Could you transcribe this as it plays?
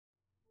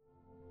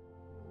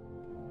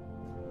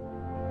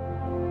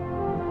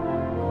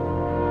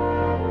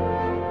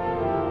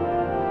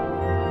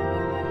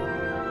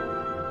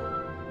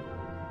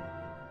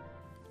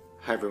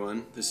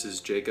everyone. This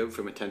is Jacob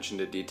from Attention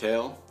to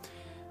Detail.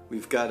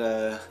 We've got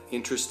an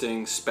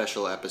interesting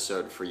special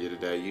episode for you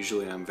today.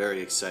 Usually I'm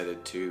very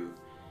excited to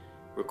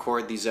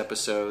record these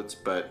episodes,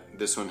 but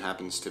this one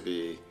happens to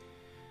be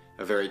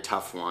a very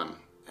tough one,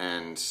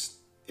 and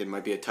it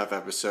might be a tough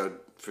episode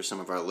for some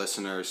of our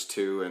listeners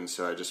too, and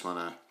so I just want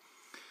to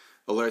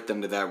alert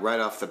them to that right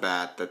off the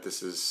bat, that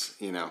this is,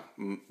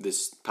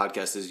 this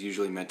podcast is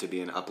usually meant to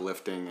be an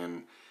uplifting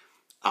and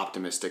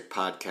optimistic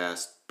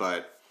podcast,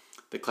 but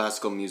the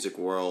classical music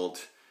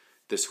world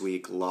this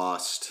week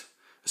lost,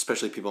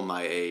 especially people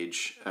my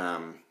age,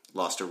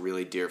 lost a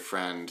really dear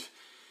friend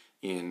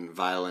in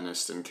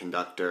violinist and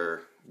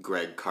conductor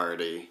Greg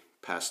Cardy.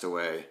 Passed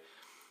away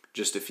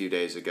just a few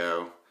days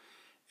ago.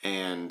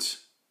 And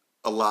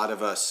a lot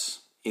of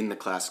us in the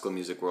classical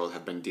music world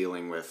have been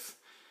dealing with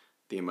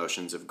the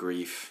emotions of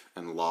grief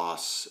and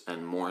loss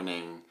and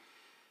mourning.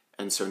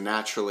 And so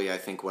naturally, I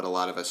think what a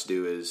lot of us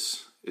do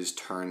is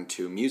turn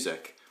to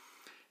music.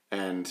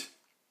 And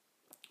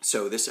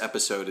so this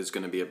episode is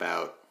going to be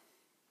about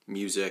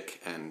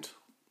music and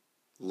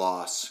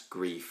loss,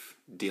 grief,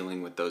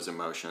 dealing with those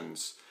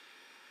emotions.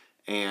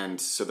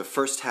 And so the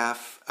first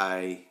half,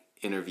 I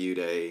interviewed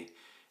a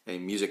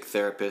music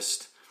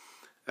therapist,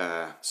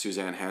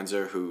 Suzanne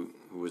Hanser, who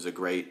was a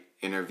great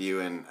interview,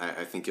 and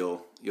I think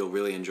you'll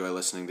really enjoy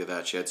listening to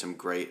that. She had some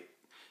great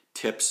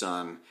tips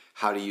on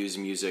how to use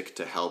music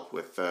to help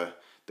with the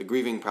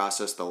grieving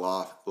process, the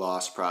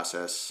loss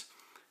process,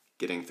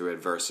 getting through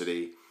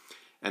adversity.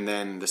 And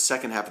then the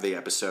second half of the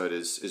episode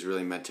is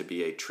really meant to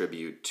be a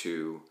tribute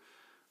to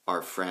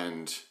our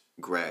friend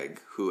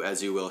Greg, who,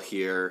 as you will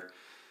hear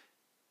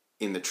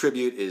in the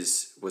tribute,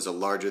 was a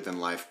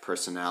larger-than-life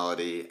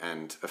personality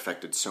and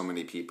affected so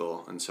many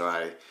people. And so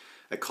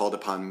I called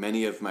upon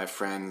many of my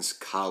friends,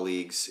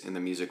 colleagues in the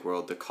music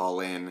world to call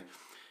in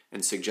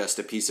and suggest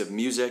a piece of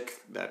music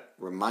that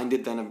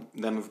reminded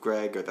them of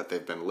Greg, or that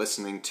they've been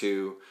listening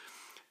to,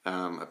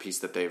 a piece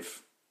that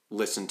they've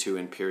listened to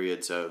in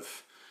periods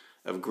of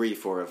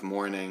grief or of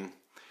mourning.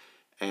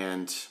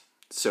 And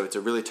so it's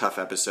a really tough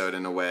episode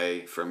in a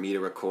way for me to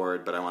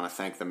record, but I want to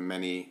thank the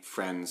many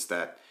friends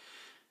that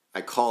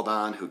I called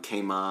on, who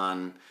came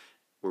on,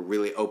 were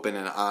really open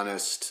and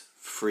honest,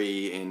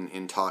 free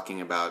in talking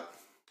about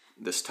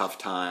this tough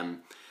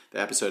time. The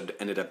episode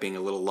ended up being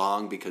a little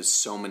long because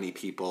so many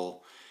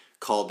people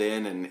called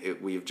in,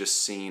 and we've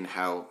just seen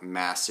how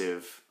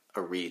massive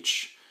a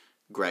reach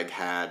Greg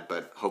had,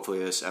 but hopefully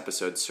this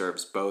episode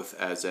serves both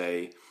as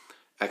a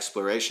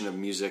exploration of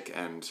music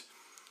and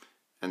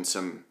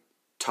some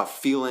tough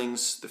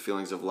feelings, the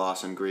feelings of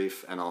loss and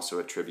grief, and also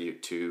a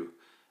tribute to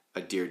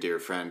a dear, dear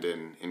friend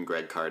in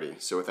Greg Cardy.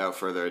 So without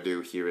further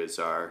ado, here is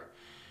our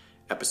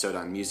episode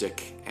on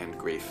music and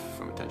grief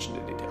from Attention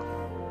to Detail.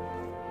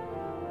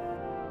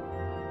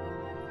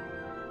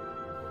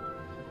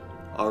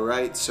 All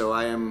right, so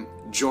I am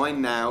joined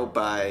now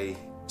by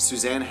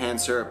Suzanne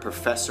Hanser, a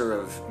professor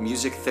of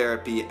music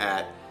therapy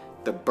at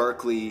the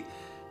Berklee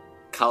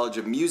College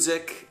of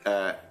Music,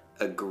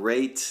 a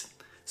great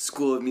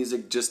school of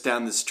music just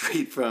down the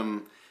street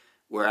from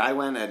where I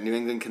went at New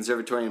England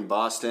Conservatory in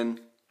Boston.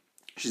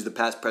 She's the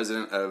past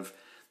president of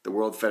the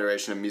World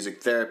Federation of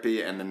Music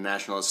Therapy and the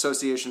National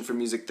Association for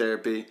Music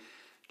Therapy.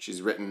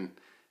 She's written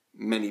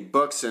many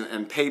books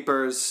and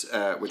papers,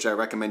 which I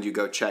recommend you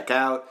go check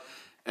out.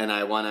 And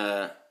I want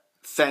to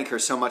thank her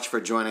so much for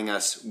joining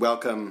us.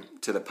 Welcome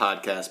to the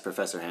podcast,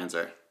 Professor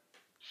Hanser.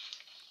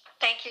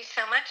 Thank you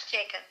so much,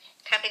 Jacob.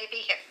 Happy to be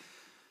here.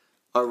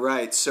 All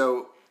right,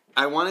 so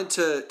I wanted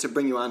to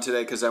bring you on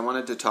today because I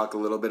wanted to talk a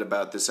little bit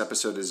about, this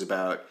episode is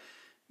about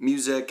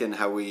music and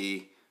how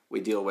we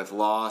deal with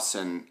loss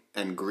and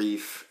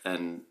grief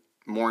and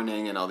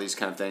mourning and all these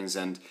kind of things.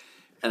 And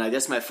I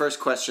guess my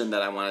first question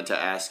that I wanted to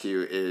ask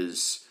you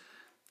is,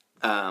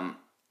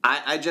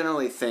 I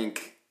generally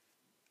think,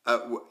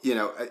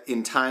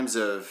 in times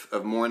of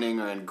mourning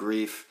or in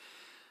grief,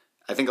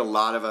 I think a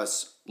lot of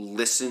us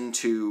listen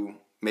to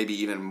maybe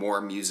even more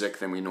music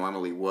than we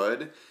normally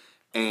would.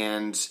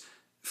 And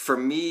for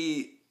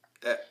me,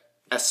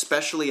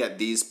 especially at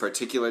these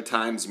particular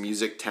times,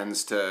 music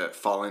tends to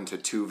fall into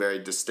two very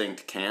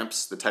distinct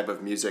camps. The type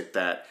of music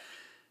that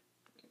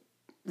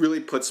really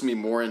puts me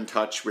more in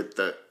touch with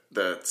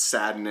the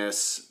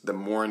sadness, the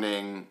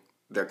mourning,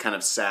 they're kind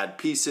of sad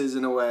pieces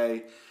in a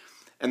way.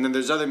 And then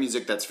there's other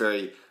music that's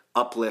very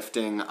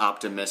uplifting,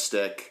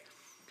 optimistic.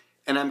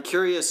 And I'm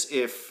curious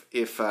if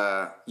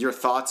your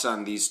thoughts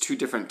on these two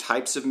different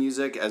types of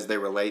music as they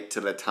relate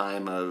to the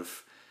time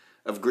of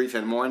grief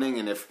and mourning,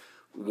 and if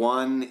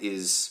one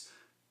is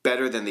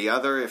better than the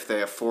other, if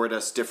they afford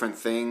us different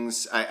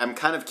things. I'm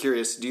kind of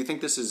curious, do you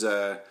think this is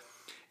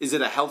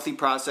it a healthy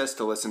process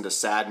to listen to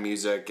sad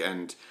music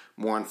and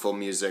mournful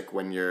music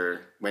when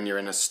you're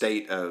in a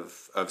state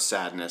of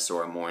sadness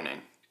or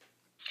mourning?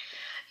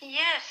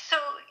 Yes, so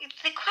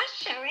the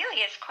question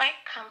really is quite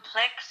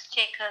complex,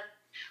 Jacob,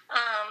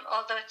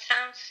 although it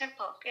sounds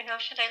simple.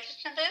 Should I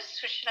listen to this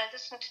or should I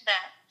listen to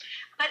that?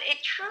 But it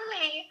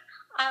truly,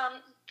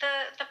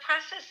 the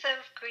process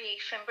of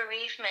grief and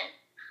bereavement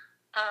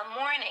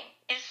mourning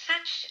is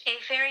such a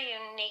very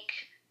unique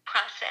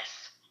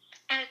process,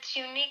 and it's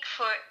unique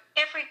for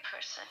every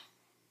person.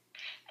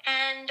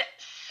 And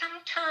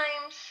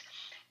sometimes,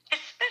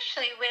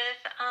 especially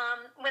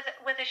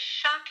with a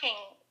shocking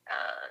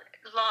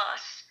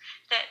loss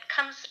that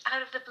comes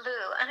out of the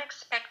blue,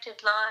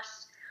 unexpected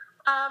loss,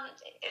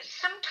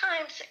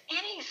 sometimes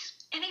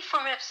any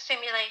form of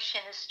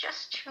stimulation is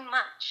just too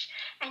much,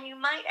 and you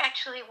might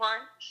actually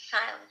want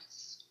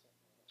silence.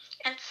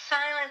 And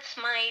silence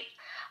might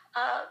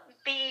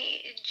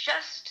be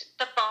just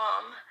the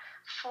balm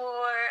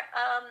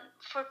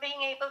for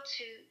being able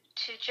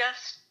to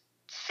just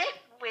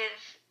sit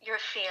with your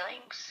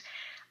feelings,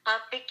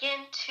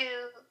 begin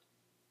to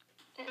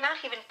not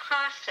even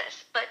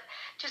process, but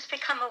just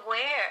become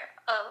aware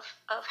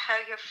of how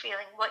you're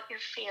feeling, what you're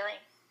feeling,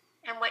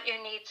 and what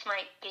your needs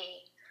might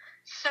be.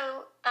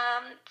 So,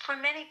 for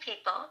many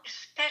people,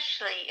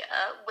 especially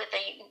with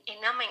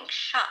a numbing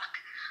shock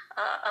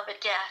of a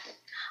death,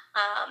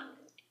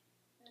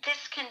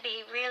 this can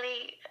be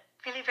really,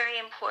 really very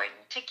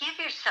important to give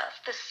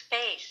yourself the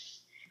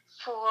space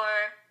for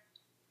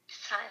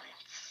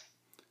silence.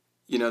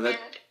 You know that.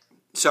 And,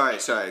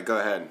 sorry. Go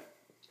ahead.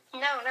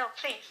 No,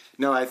 please.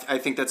 No, I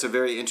think that's a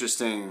very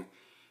interesting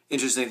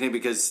thing,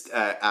 because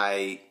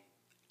I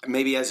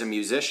maybe as a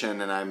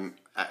musician, and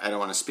I don't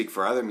want to speak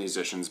for other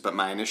musicians, but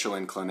my initial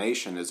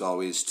inclination is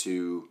always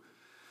to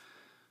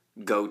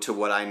go to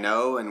what I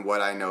know and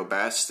what I know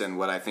best and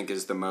what I think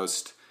is the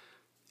most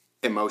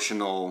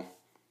emotional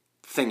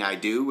thing I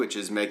do, which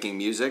is making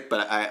music.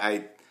 But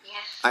I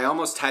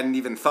almost hadn't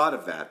even thought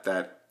of that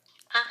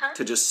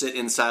to just sit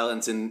in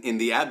silence in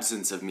the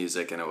absence of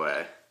music in a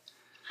way.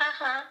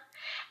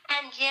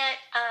 And yet,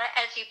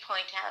 as you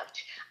point out,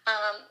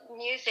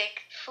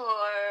 music for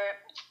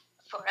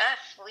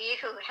us, we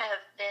who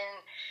have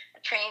been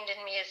trained in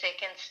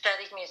music and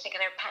studied music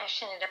and are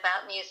passionate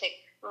about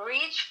music,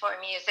 reach for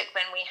music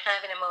when we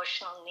have an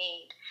emotional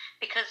need,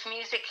 because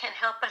music can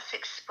help us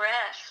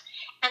express.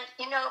 And,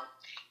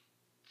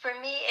 for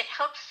me, it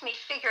helps me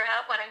figure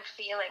out what I'm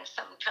feeling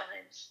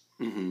sometimes.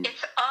 Mm-hmm.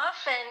 It's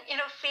often,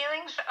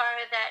 feelings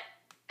are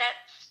that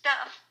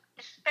stuff,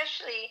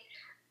 especially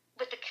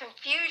with the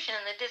confusion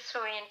and the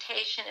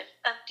disorientation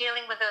of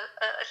dealing with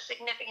a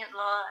significant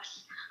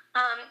loss.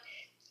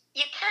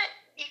 You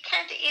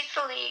can't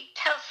easily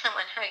tell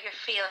someone how you're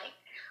feeling,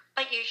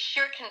 but you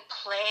sure can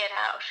play it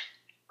out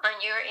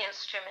on your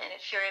instrument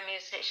if you're a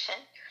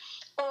musician,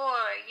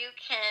 or you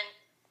can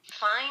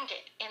find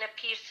it in a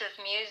piece of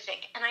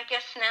music. And I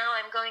guess now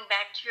I'm going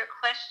back to your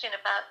question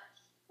about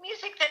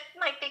music that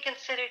might be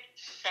considered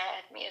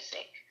sad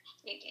music,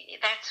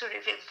 that sort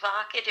of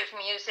evocative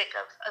music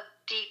of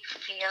deep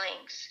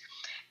feelings.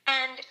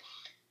 And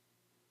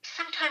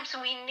sometimes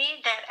we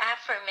need that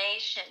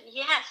affirmation.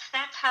 Yes,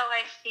 that's how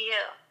I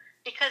feel.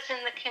 Because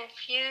in the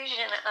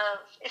confusion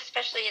of,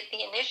 especially at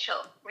the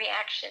initial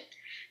reaction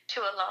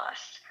to a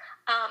loss,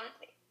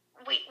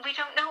 we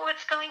don't know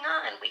what's going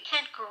on. We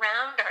can't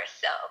ground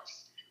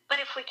ourselves.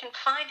 But if we can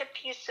find a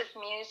piece of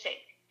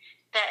music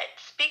that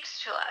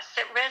speaks to us,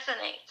 that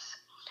resonates,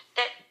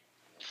 that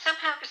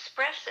somehow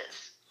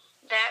expresses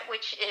that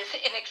which is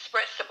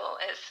inexpressible,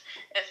 as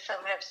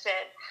some have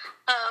said,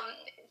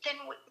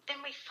 then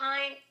we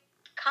find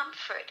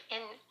comfort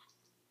in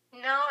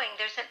knowing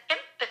there's an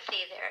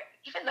empathy there.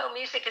 Even though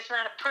music is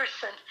not a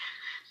person,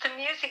 the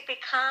music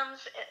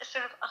becomes a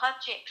sort of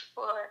object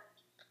for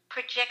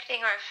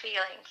projecting our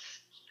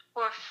feelings,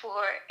 or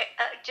for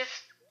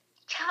just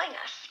telling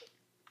us,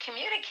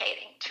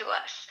 communicating to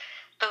us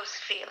those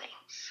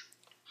feelings.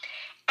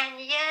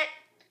 And yet,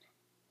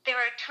 there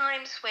are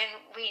times when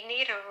we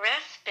need a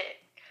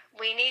respite,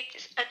 we need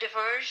a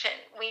diversion,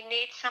 we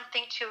need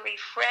something to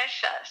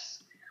refresh us.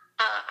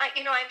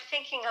 I'm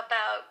thinking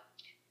about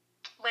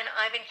when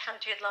I've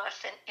encountered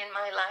loss in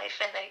my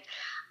life, and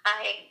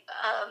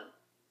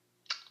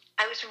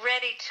I was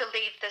ready to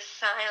leave the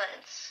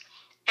silence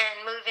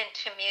and move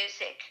into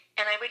music,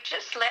 and I would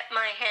just let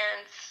my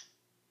hands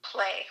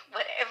play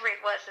whatever it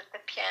was at the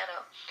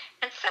piano,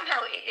 and somehow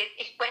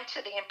it went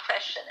to the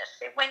Impressionists.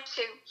 It went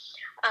to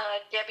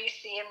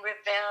Debussy and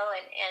Ravel,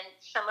 and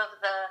some of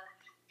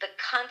the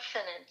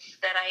consonants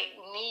that I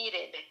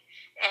needed,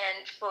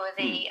 and for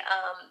the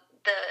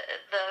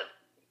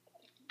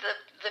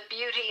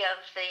beauty of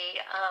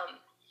the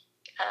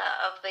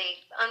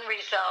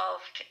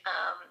unresolved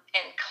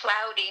and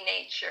cloudy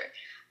nature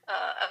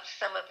of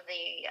some of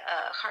the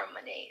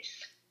harmonies,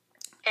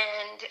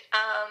 and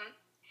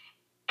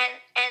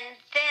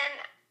then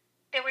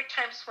there were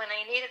times when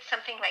I needed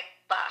something like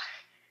Bach.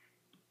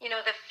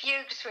 The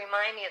fugues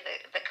remind me of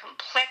the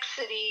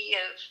complexity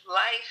of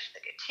life,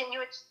 the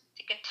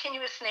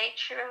continuous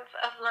nature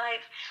of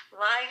life.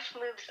 Life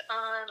moves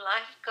on,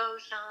 life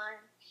goes on.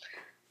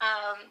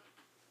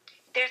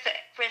 There's a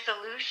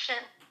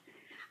resolution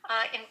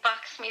in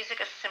Bach's music,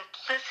 a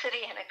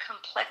simplicity and a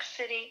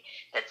complexity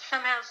that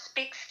somehow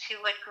speaks to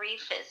what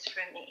grief is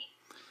for me.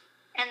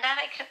 And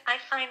that I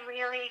find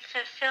really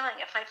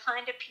fulfilling if I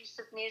find a piece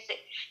of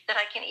music that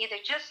I can either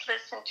just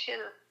listen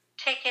to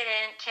take it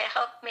in to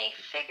help me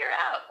figure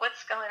out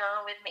what's going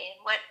on with me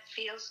and what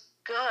feels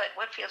good,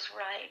 what feels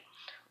right.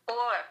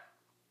 Or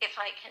if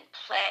I can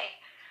play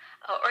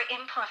or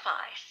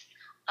improvise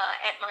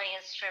at my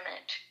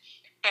instrument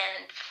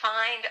and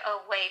find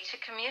a way to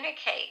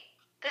communicate.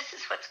 This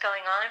is what's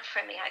going on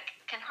for me. I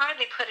can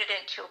hardly put it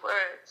into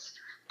words,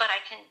 but I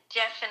can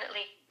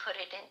definitely put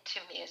it into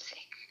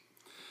music.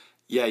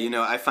 Yeah,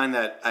 I find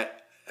that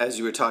as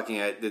you were talking,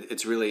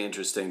 it's really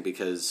interesting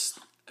because,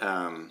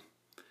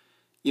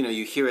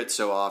 you hear it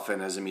so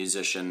often as a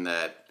musician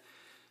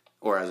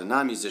or as a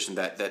non-musician,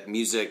 that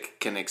music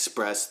can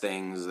express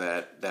things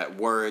that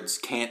words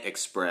can't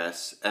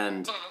express.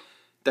 And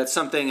that's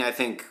something I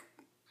think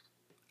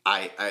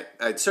I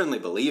certainly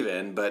believe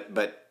in,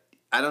 but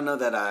I don't know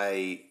that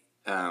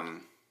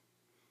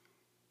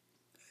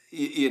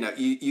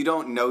you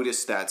don't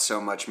notice that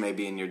so much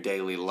maybe in your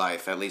daily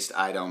life. At least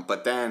I don't.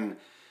 But then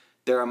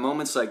there are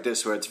moments like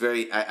this where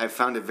I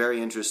found it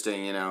very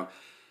interesting,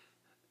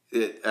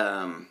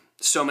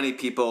 so many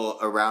people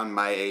around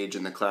my age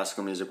in the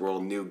classical music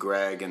world knew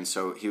Greg, and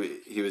so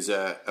he was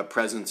a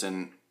presence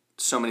in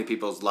so many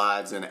people's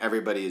lives, and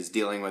everybody is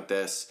dealing with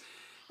this.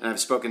 And I've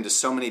spoken to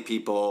so many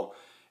people,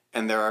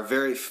 and there are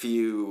very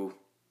few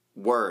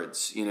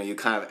words. You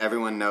kind of,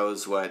 everyone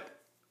knows what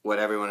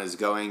everyone is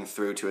going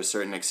through to a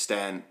certain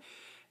extent,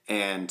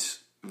 and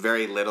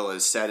very little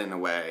is said in a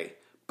way.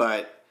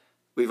 But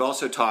we've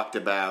also talked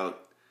about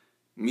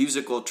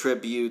musical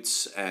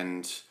tributes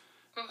and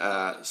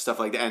stuff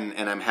like that,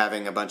 and I'm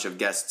having a bunch of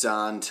guests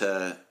on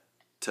to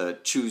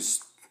choose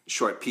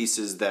short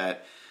pieces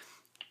that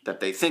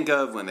they think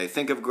of when they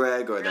think of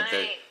Greg, or that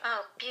they.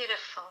 Oh,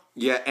 beautiful.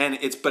 Yeah, and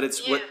it's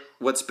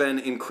what's been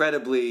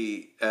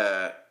incredibly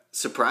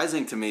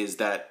surprising to me is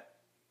that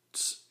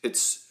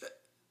it's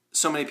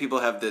so many people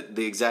have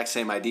the exact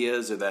same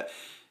ideas, or that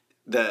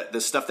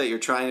the stuff that you're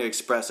trying to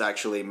express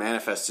actually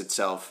manifests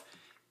itself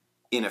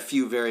in a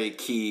few very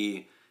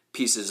key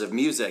pieces of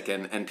music,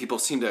 and people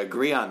seem to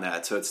agree on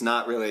that. So it's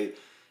not really,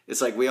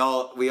 it's like we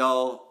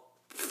all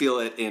feel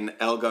it in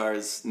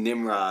Elgar's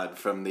Nimrod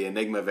from the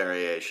Enigma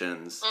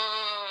Variations.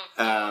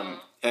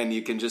 And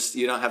you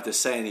don't have to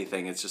say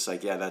anything. It's just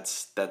like, yeah,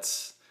 that's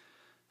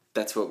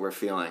what we're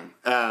feeling.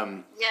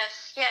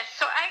 Yes.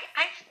 So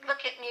I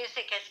look at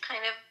music as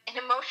kind of an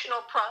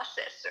emotional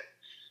processor.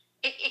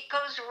 It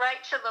goes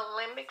right to the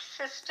limbic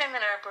system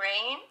in our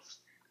brains.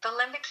 The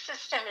limbic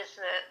system is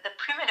the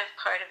primitive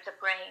part of the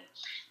brain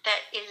that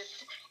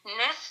is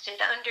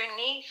nested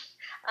underneath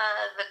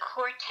the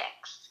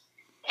cortex.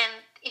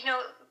 And,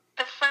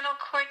 the frontal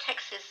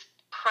cortex is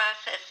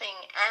processing,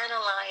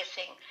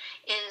 analyzing,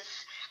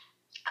 is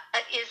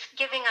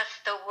giving us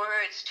the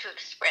words to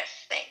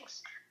express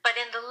things. But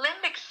in the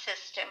limbic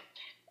system,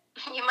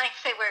 you might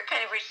say we're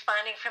kind of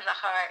responding from the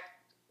heart.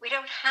 We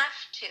don't have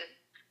to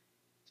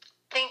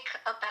think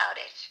about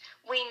it.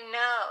 We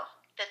know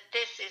that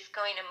this is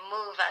going to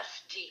move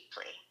us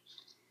deeply,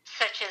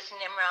 such as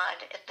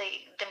Nimrod,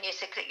 the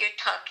music that you're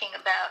talking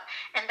about,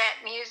 and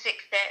that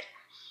music that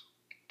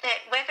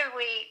whether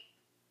we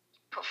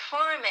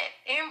perform it,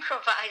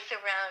 improvise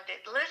around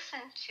it,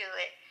 listen to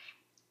it,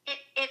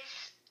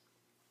 it's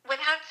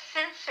without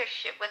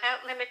censorship,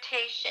 without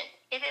limitation.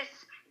 It is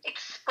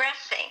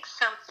expressing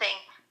something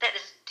that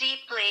is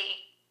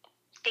deeply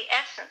the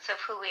essence of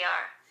who we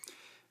are.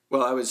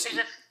 Well, I was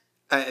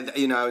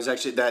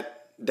actually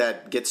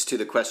that gets to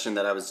the question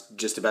that I was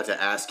just about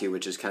to ask you,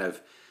 which is kind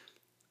of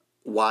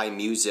why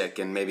music,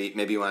 and maybe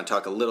you want to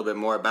talk a little bit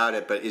more about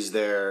it. But is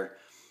there?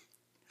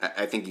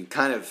 I think you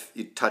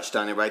touched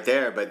on it right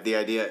there. But the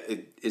idea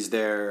is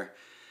there.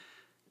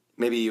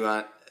 Maybe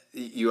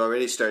you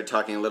already started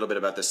talking a little bit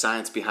about the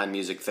science behind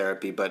music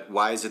therapy. But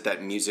why is it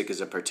that music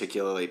is a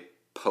particularly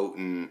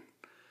potent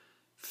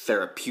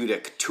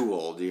therapeutic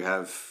tool? Do you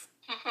have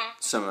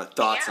some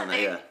thoughts on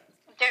that? Yeah.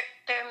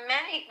 There are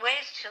many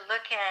ways to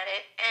look at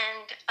it,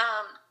 and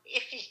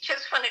if you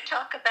just want to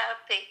talk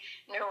about the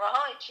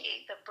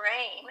neurology, the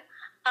brain,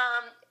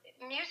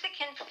 music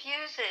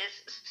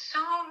infuses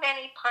so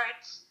many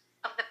parts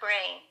of the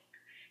brain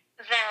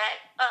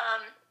that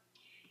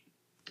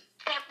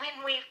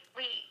when we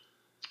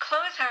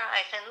close our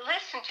eyes and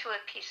listen to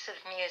a piece of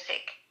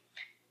music,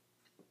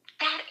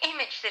 that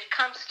image that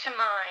comes to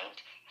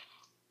mind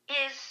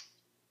is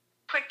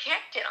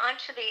projected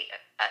onto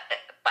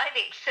by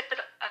the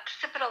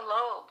occipital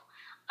lobe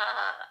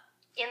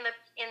in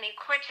the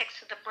cortex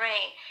of the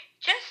brain,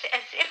 just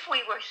as if we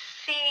were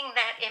seeing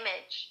that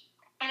image,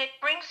 and it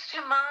brings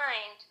to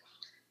mind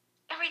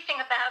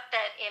everything about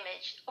that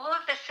image, all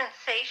of the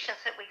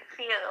sensations that we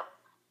feel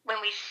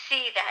when we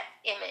see that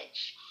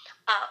image,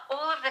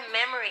 all of the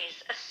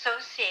memories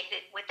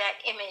associated with that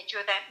image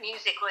or that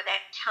music or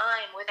that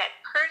time or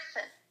that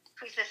person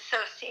who's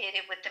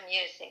associated with the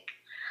music.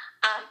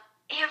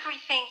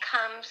 Everything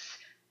comes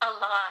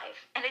alive,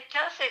 and it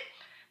does it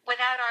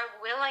without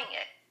our willing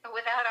it, or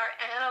without our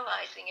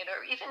analyzing it,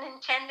 or even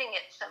intending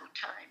it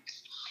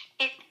sometimes.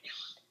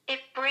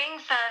 It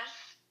brings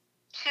us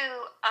to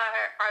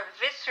our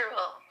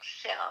visceral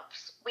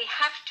selves. We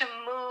have to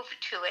move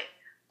to it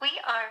we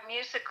are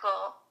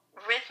musical,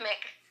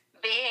 rhythmic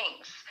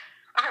beings.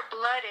 Our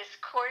blood is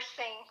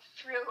coursing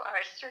through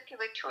our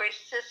circulatory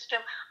system.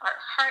 Our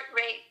heart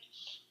rate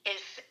is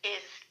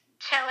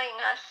telling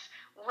us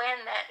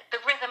when the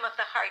rhythm of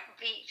the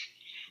heartbeat.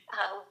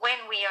 When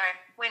we are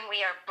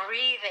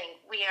breathing,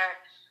 we are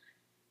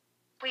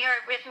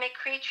rhythmic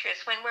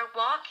creatures. When we're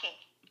walking,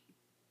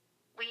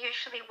 we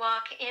usually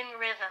walk in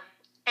rhythm,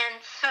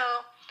 and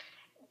so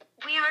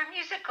we are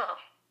musical.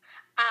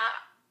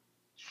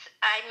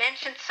 I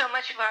mentioned so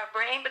much of our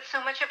brain, but so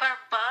much of our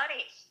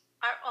bodies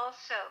are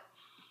also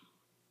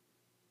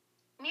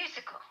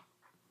musical,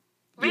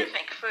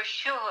 rhythmic for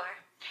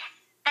sure,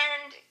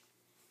 and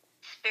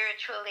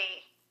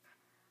spiritually,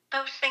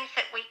 those things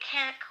that we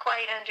can't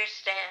quite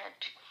understand,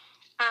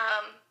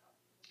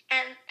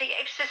 and the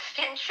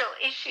existential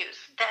issues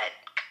that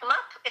come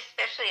up,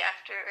 especially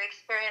after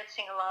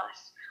experiencing a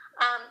loss.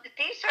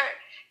 These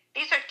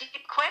are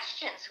deep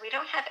questions. We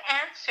don't have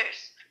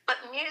answers, but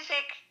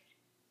music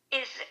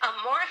is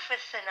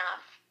amorphous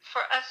enough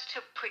for us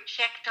to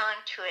project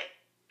onto it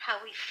how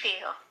we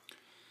feel.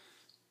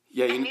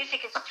 Yeah, and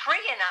music is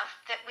free enough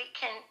that we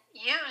can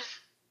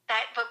use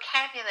that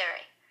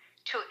vocabulary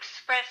to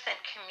express and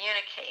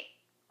communicate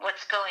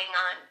what's going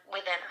on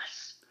within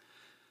us.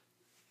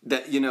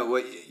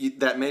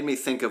 That made me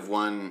think of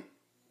one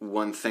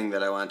thing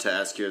that I wanted to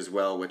ask you as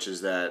well, which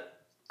is that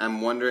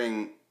I'm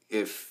wondering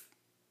if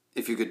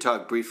you could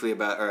talk briefly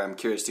about, or I'm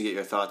curious to get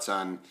your thoughts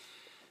on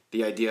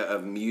the idea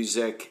of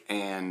music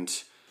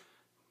and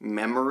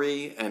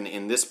memory, and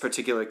in this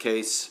particular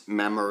case,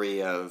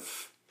 memory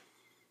of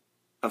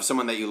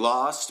someone that you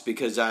lost,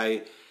 because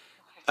a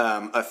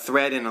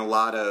thread in a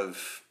lot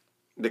of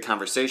the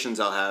conversations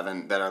I'll have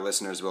and that our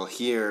listeners will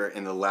hear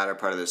in the latter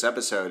part of this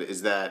episode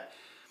is that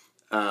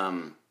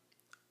a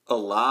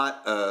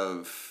lot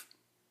of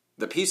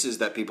the pieces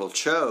that people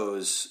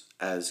chose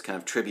as kind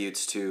of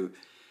tributes to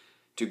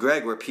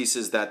Greg were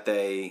pieces that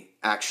they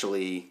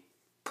actually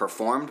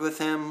performed with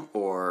him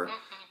or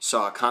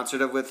saw a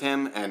concert of with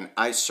him, and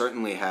I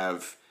certainly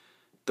have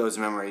those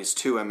memories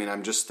too. I mean,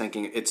 I'm just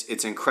thinking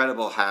it's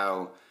incredible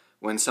how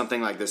when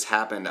something like this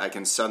happened, I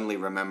can suddenly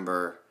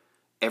remember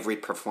every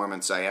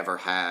performance I ever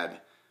had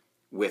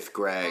with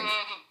Greg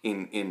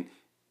in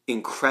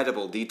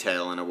incredible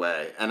detail in a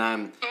way, and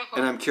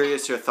I'm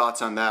curious your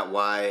thoughts on that.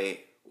 Why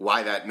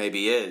that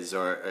maybe is,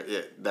 or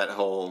that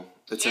whole.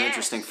 It's an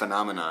interesting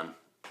phenomenon.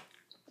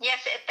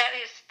 Yes, that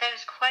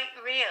is quite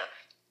real.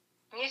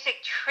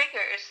 Music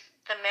triggers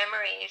the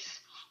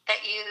memories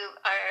that you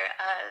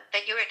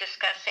are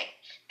discussing.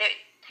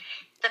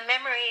 The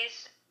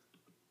memories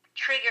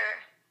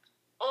trigger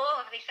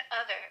all of these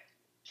other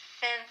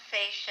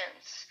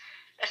sensations,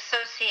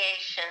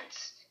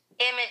 associations,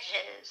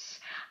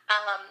 images.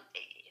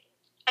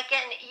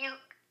 Again, you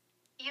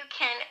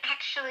can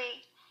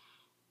actually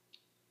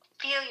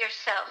feel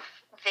yourself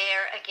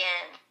there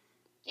again.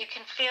 You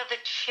can feel the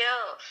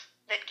chills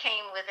that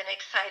came with an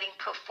exciting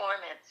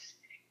performance.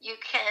 You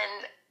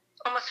can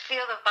almost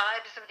feel the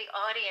vibes of the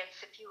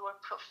audience if you were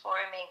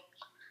performing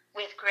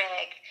with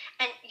Greg.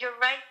 And you're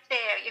right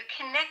there. You're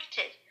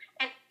connected.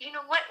 And you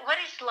know what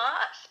is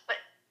loss?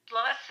 But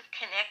loss of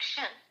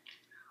connection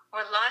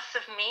or loss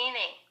of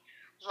meaning,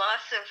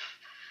 loss of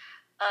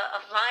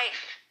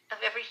life, of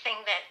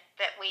everything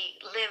that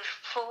we live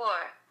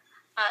for.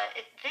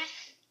 This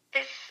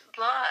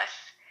loss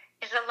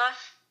is a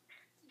loss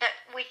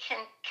that we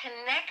can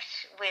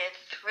connect with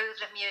through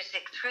the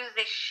music, through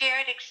the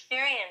shared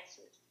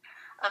experiences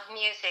of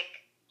music.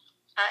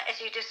 As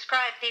you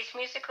described, these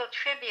musical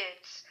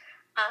tributes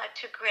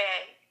to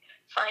Greg,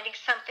 finding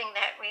something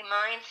that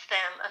reminds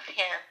them of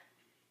him.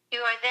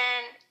 You are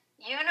then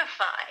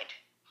unified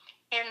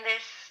in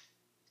this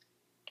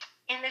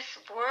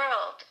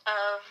world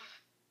of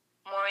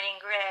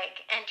mourning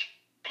Greg and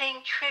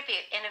paying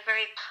tribute in a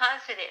very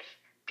positive,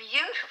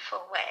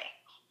 beautiful way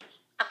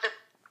of the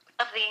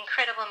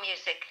incredible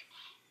music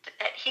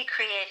that he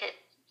created,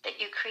 that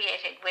you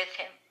created with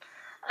him,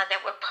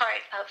 that were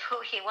part of who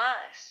he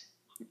was.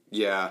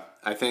 Yeah,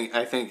 I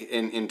think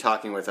in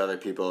talking with other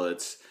people,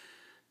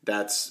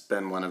 that's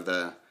been one of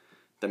the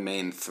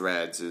main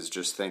threads, is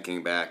just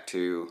thinking back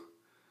to,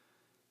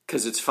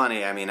 because it's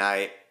funny. I mean,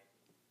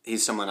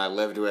 he's someone I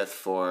lived with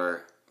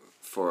for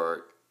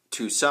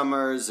 2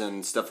 summers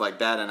and stuff like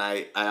that, and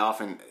I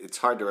often, it's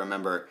hard to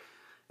remember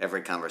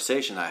every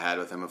conversation I had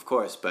with him, of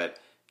course, but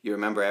you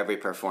remember every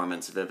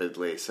performance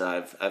vividly.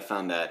 So I've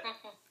found that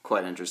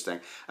quite interesting.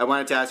 I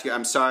wanted to ask you,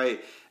 I'm sorry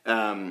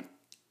to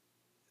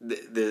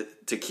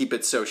keep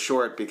it so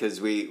short, because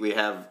we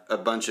have a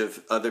bunch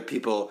of other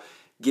people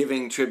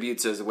giving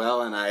tributes as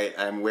well, and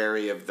I'm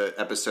wary of the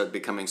episode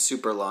becoming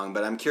super long,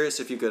 but I'm curious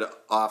if you could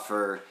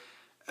offer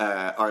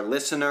our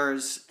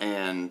listeners,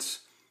 and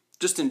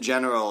just in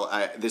general,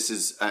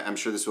 I'm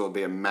sure this will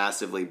be a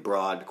massively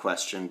broad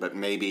question, but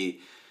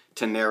maybe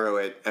to narrow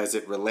it as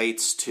it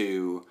relates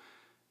to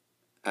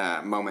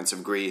moments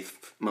of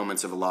grief,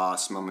 moments of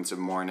loss, moments of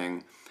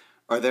mourning.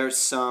 Are there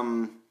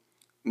some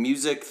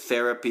music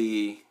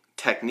therapy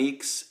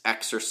techniques,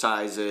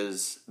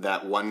 exercises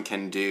that one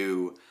can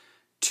do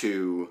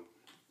to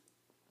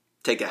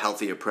take a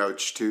healthy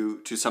approach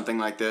to something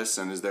like this?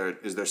 And is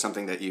there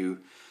something that you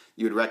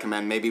would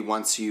recommend maybe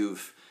once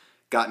you've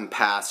gotten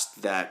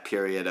past that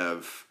period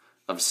of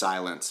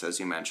silence, as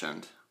you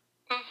mentioned?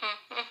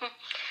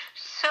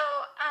 So,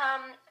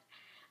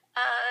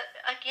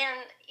 again,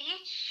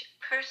 each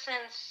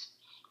person's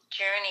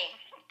journey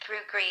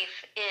through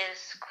grief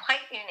is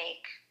quite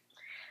unique,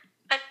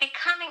 but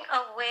becoming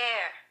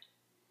aware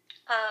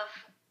of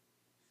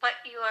what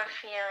you are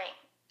feeling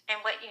and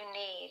what you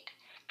need,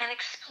 and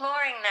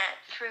exploring that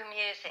through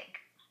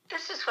music.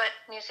 This is what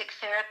music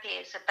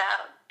therapy is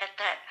about at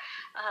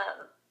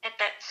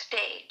that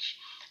stage.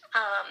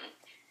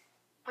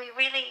 We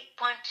really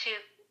want to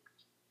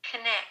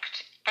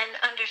connect and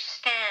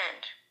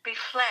understand,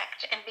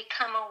 reflect, and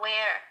become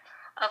aware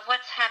of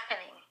what's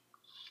happening.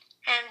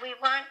 And we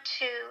want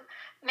to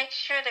make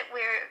sure that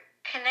we're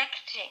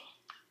connecting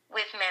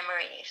with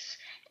memories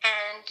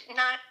and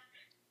not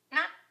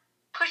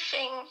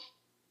pushing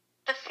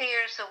the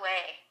fears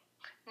away,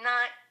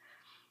 not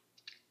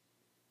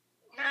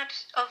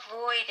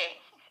avoiding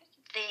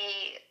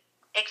the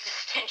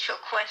existential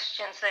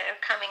questions that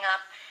are coming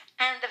up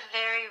and the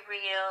very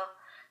real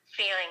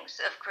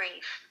feelings of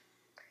grief.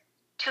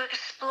 To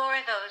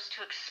explore those,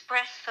 to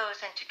express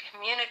those, and to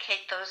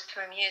communicate those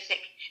through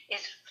music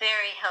is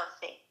very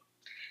healthy.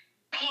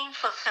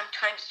 Painful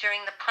sometimes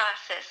during the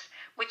process,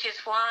 which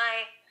is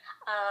why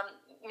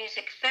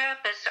music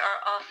therapists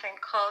are often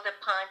called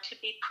upon to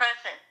be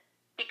present,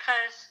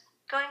 because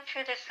going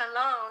through this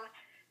alone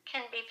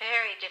can be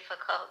very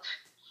difficult,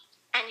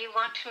 and you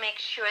want to make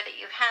sure that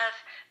you have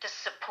the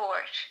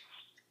support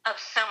of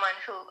someone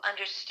who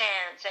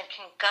understands and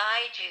can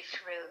guide you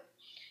through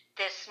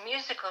this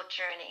musical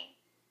journey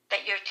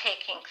that you're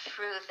taking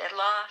through the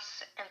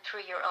loss and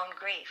through your own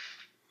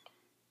grief.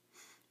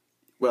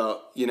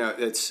 Well,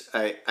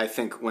 I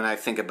think when I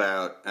think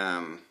about,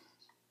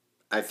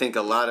 I think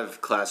a lot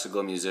of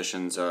classical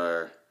musicians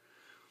a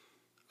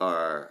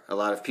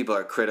lot of people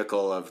are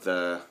critical of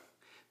the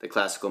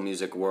classical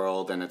music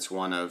world, and it's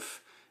one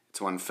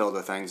filled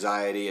with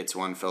anxiety, it's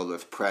one filled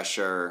with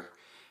pressure.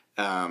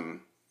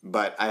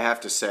 But I have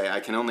to say, I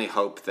can only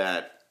hope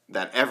that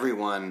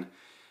everyone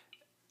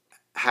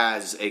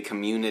has a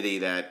community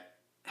that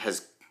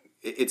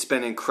it's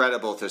been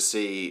incredible to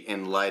see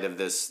in light of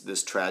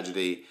this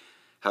tragedy,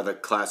 how the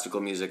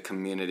classical music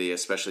community,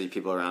 especially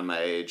people around my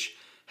age,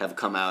 have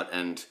come out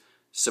and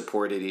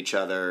supported each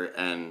other,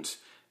 and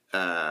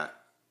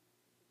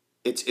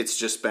it's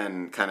just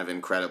been kind of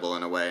incredible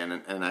in a way,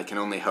 and I can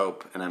only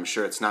hope, and I'm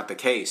sure it's not the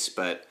case,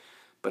 but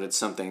it's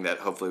something that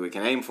hopefully we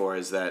can aim for,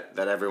 is that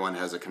everyone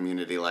has a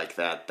community like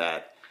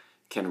that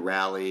can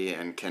rally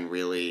and can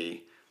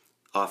really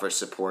offer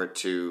support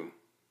to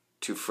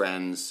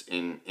friends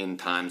in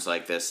times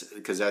like this,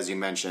 because as you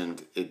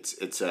mentioned,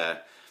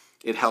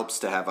 it helps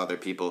to have other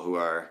people who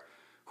are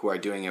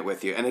doing it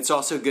with you. And it's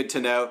also good to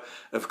know,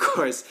 of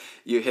course,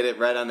 you hit it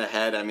right on the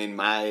head. I mean,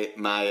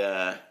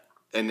 my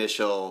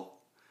initial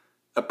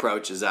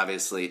approach is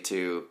obviously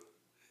to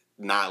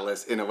not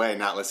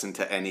listen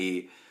to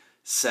any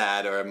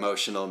sad or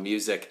emotional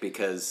music,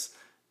 because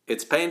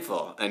it's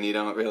painful and you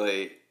don't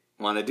really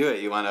want to do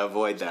it. You want to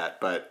avoid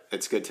that, but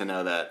it's good to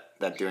know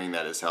that doing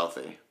that is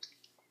healthy.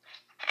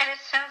 And it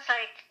sounds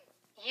like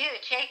you,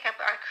 Jacob,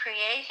 are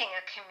creating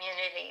a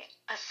community,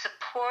 a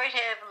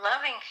supportive,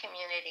 loving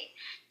community,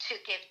 to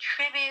give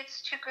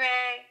tributes to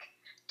Greg,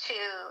 to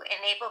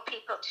enable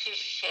people to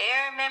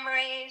share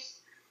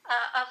memories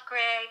of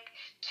Greg,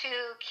 to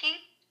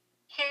keep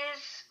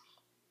his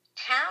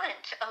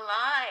talent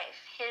alive,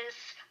 his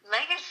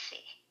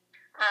legacy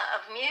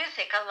of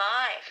music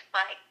alive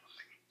by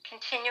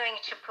continuing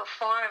to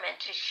perform and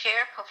to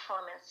share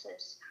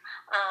performances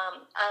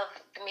of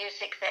the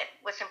music that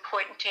was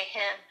important to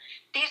him.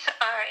 These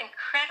are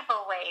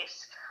incredible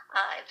ways,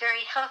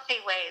 very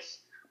healthy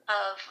ways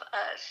of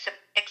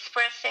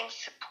expressing,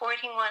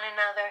 supporting one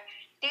another.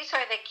 These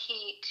are the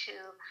key to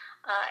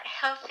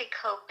healthy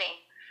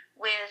coping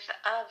with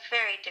a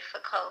very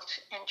difficult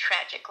and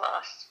tragic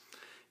loss.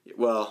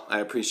 Well, I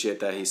appreciate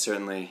that.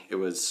 It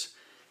was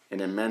an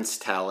immense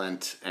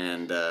talent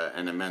and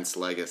an immense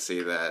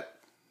legacy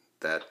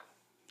that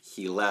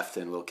he left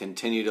and will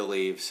continue to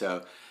leave.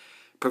 So,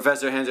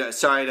 Professor Hanser,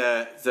 sorry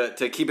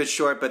to keep it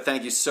short, but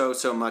thank you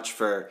so much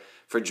for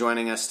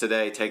joining us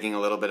today, taking a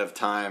little bit of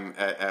time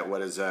at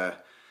what is a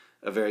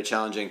very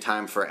challenging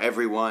time for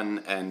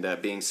everyone,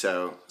 and being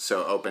so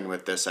open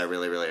with this. I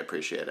really, really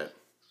appreciate it.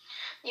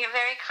 You're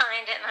very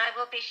kind, and I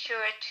will be sure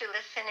to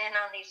listen in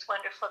on these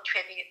wonderful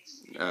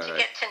tributes to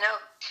get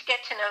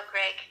to know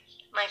Greg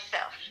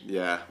myself.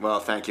 Yeah,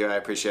 well, thank you. I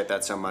appreciate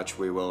that so much.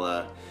 We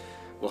will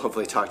we'll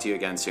hopefully talk to you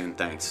again soon.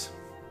 Thanks.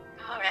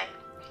 All right.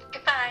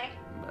 Goodbye.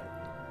 Bye.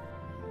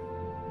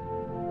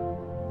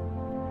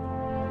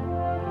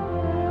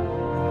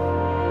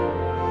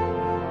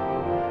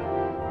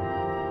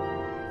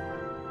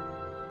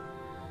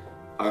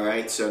 All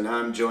right, so now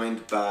I'm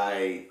joined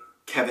by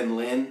Kevin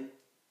Lynn,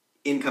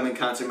 incoming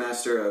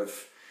concertmaster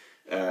of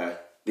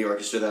the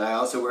orchestra that I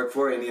also work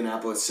for,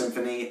 Indianapolis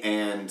Symphony,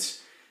 and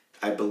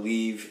I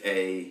believe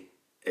a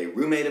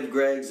roommate of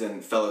Greg's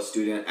and fellow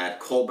student at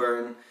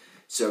Colburn.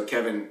 So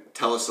Kevin,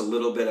 tell us a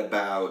little bit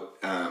about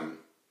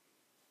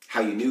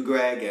how you knew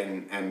Greg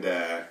and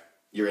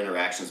your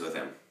interactions with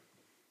him.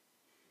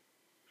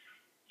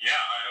 Yeah,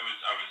 I was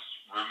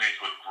roommates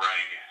with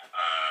Greg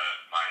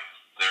my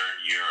third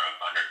year of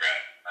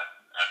undergrad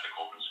at the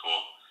Colburn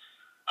School.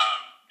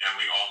 And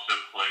we also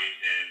played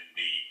in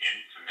the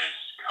infamous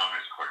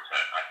Conus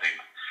Quartet. I think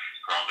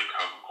for all the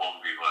Colburn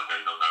people out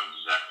there, they'll know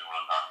exactly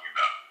what I'm talking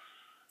about.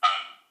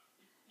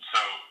 So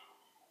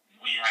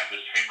we had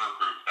this chamber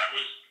group that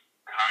was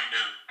kind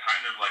of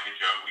like a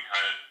joke. We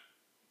kind of,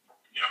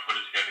 put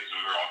it together because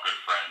we were all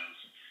good friends.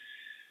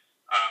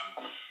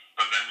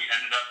 But then we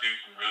ended up doing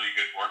some really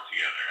good work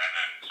together. And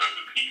then, so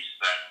the piece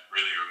that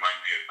really reminds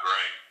me of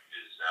Greg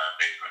is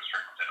Beethoven's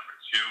String Quartet number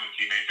 2 in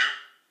G major,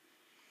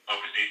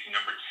 Opus 18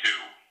 number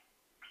 2.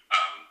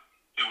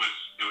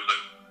 It was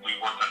like we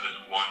worked on this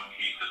one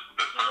piece,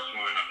 the first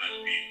movement of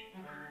this piece,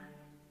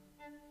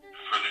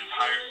 for the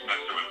entire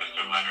semester with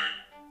Mr. Leonard,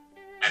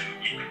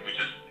 and we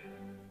just,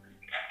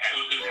 it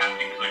was just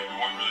happening because we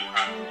weren't really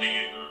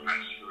practicing it, we were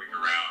kind of screwing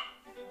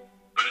around,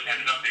 but it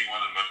ended up being one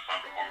of the most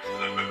fun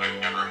performances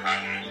I've ever had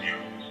in a studio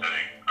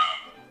setting,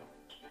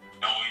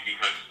 not only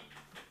because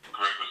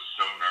Greg was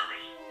so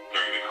nervous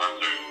during the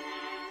concert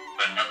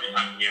that every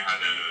time he had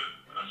a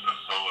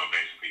solo,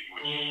 basically,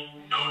 he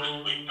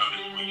would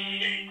noticeably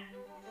shake.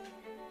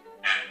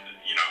 And,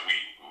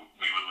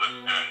 we would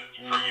listen,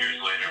 and for years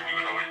later, we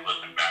would always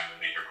listen back to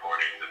these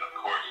recordings, and of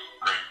course,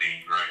 Greg being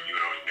Greg, he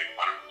would always make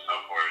fun of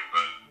himself for it,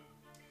 but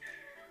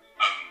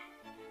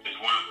this is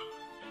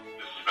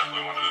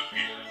definitely one of those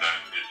pieces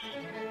that is,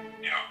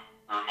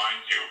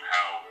 reminds you of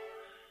how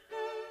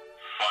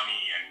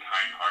funny and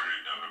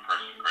kind-hearted of a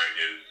person Greg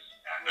is,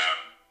 and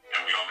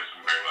we all miss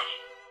him very much.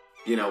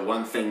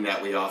 One thing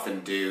that we often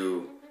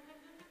do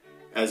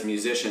as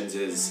musicians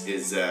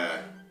is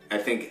I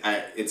think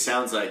it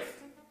sounds like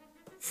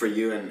for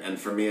you and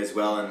for me as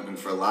well, and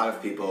for a lot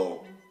of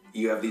people,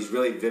 you have these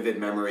really vivid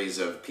memories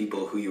of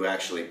people who you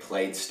actually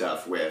played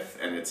stuff with,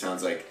 and it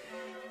sounds like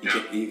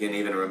you can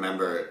even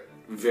remember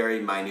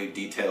very minute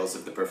details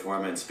of the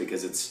performance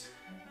because it's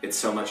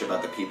so much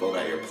about the people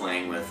that you're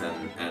playing with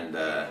and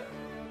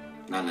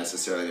not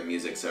necessarily the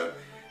music. So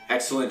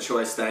excellent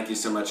choice. Thank you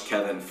so much,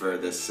 Kevin, for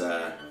this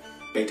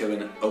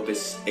Beethoven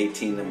Opus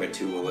 18 number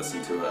 2. We'll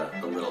listen to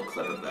a little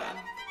clip of that.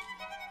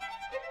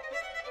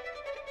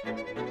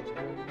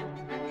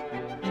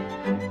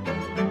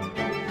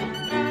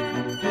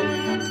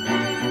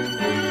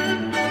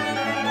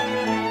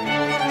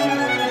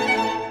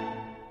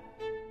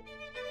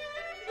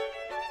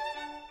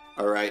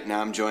 All right, now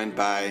I'm joined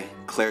by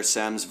Claire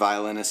Semmes,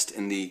 violinist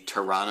in the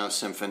Toronto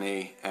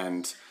Symphony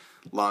and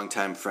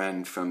longtime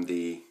friend from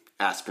the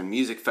Aspen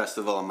Music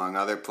Festival, among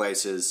other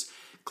places.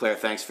 Claire,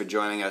 thanks for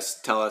joining us.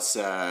 Tell us,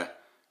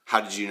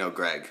 how did you know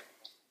Greg?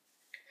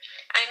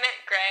 I met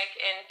Greg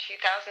in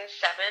 2007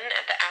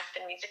 at the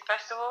Aspen Music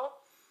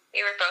Festival. We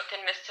were both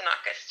in Miss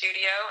Tanaka's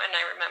studio, and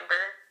I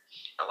remember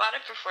a lot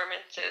of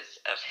performances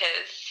of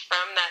his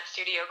from that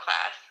studio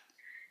class.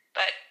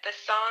 But the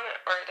song,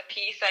 or the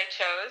piece I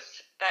chose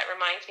that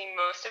reminds me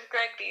most of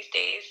Greg these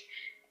days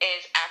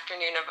is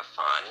Afternoon of a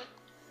Faun.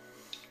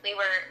 We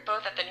were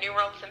both at the New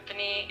World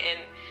Symphony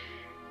in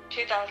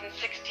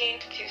 2016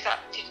 to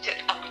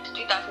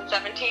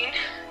 2017,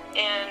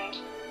 and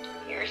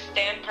we were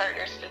stand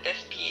partners for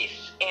this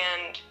piece,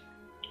 and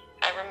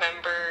I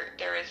remember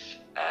there was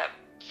a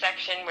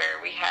section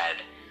where we had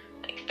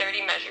like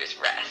 30 measures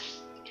rest,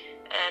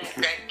 and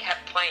Greg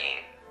kept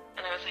playing,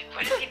 and I was like,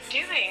 what is he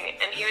doing?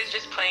 And he was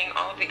just playing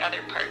all the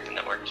other parts in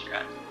the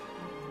orchestra,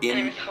 and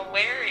it was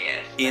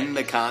hilarious. In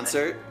the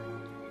concert?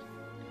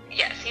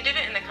 Yes, he did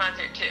it in the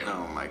concert too.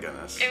 Oh my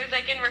goodness. It was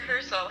like in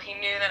rehearsal, he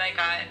knew that I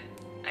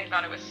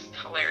thought it was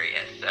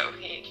hilarious, so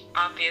he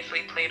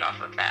obviously played off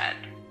of that.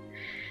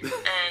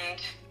 And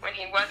when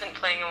he wasn't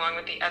playing along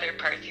with the other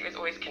parts, he was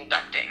always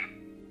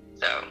conducting.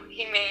 So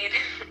he made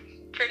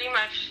pretty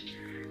much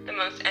the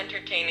most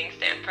entertaining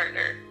stand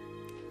partner.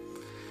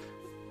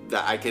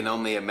 I can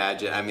only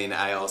imagine. I mean,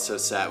 I also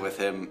sat with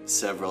him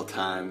several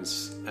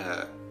times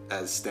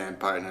as stand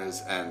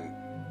partners, and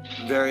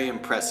very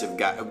impressive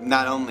guy.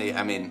 Not only,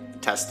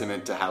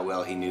 testament to how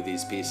well he knew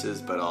these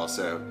pieces, but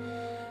also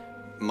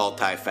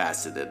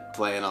multifaceted,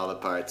 playing all the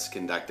parts,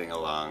 conducting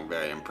along,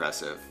 very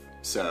impressive.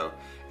 So,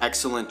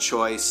 excellent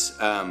choice.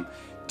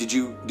 Did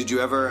you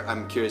ever,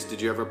 I'm curious,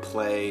 did you ever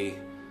play,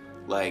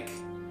 like,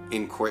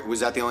 in court?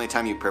 Was that the only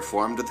time you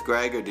performed with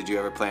Greg, or did you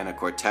ever play in a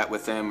quartet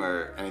with him,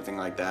 or anything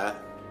like that?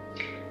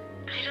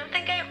 I don't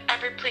think I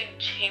ever played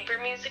chamber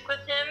music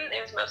with him.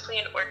 It was mostly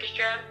an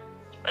orchestra.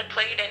 I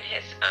played in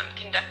his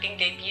conducting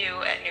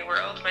debut at New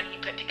World when he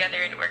put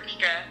together an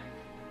orchestra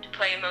to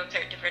play a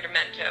Mozart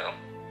Divertimento.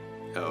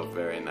 Oh,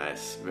 very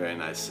nice, very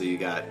nice. So you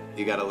got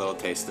a little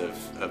taste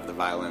of the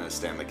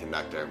violinist and the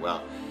conductor.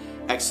 Well,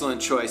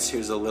 excellent choice.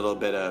 Here's a little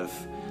bit of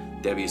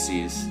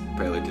Debussy's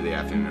Prelude to the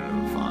Afternoon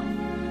of a Faun.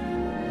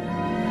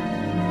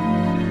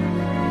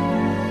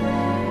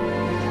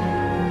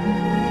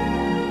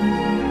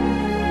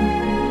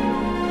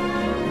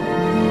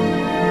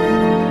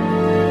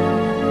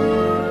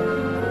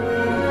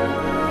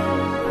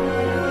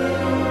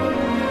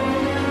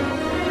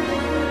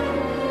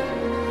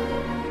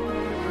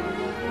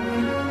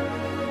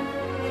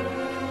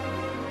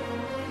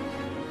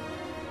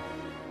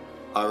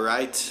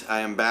 right, I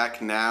am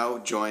back now,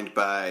 joined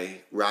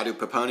by Radu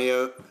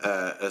Paponio,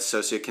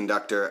 Associate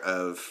Conductor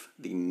of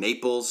the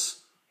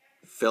Naples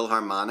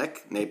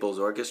Philharmonic, Naples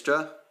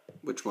Orchestra.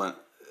 Which one?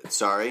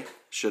 Sorry,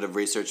 should have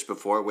researched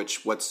before.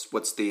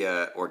 What's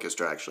the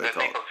orchestra actually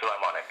called? Naples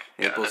Philharmonic.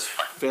 Naples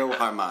Yeah,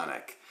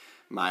 Philharmonic.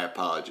 My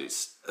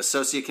apologies.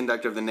 Associate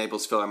Conductor of the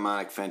Naples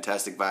Philharmonic,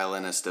 fantastic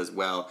violinist as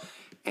well,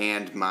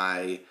 and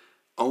my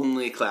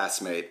only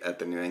classmate at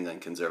the New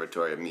England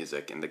Conservatory of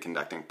Music in the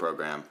conducting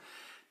program.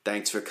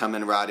 Thanks for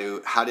coming,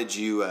 Radu. How did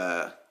you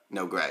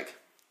know Greg?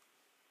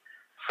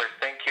 First,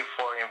 thank you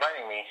for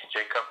inviting me,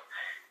 Jacob.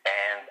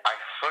 And I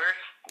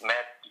first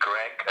met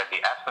Greg at the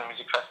Aspen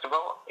Music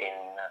Festival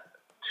in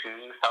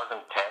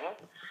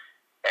 2010.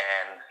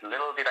 And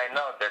little did I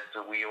know that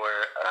we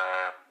were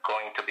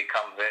going to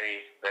become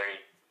very,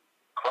 very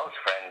close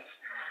friends,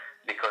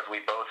 because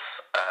we both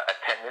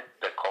attended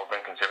the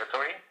Colburn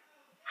Conservatory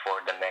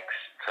for the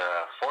next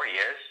 4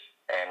 years.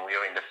 And we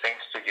were in the same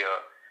studio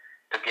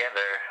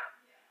together.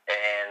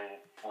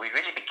 And we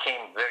really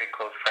became very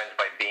close friends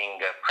by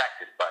being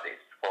practice buddies.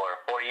 For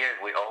 4 years,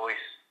 we always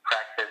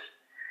practiced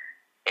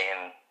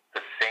in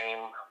the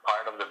same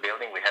part of the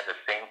building. We had the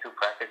same 2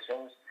 practice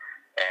rooms.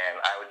 And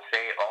I would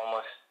say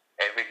almost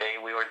every day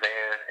we were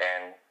there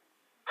and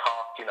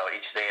talked,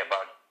 each day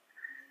about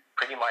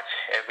pretty much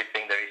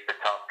everything there is to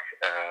talk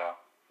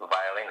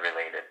violin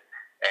related.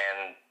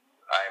 And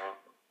I'm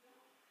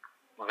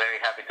very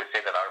happy to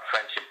say that our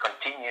friendship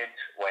continued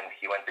when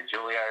he went to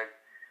Juilliard.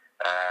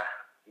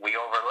 We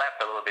overlapped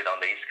a little bit on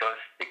the East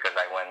Coast because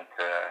I went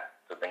to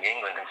the New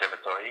England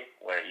Conservatory,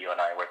 where you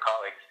and I were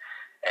colleagues,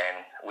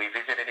 and we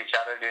visited each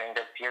other during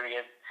that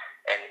period.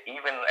 And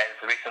even as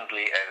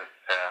recently as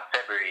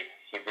February,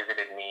 he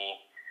visited me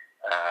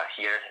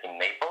here in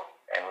Naples,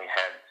 and we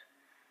had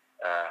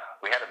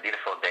a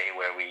beautiful day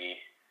where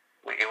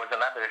it was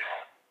another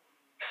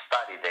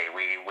study day.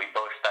 We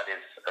both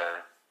studied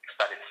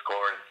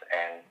scores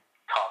and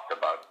talked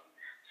about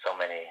so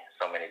many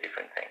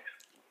different things.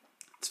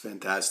 It's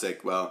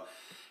fantastic. Well,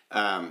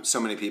 so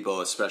many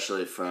people,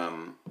 especially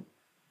from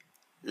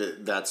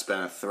that's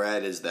been a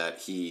thread, is that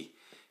he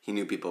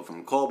knew people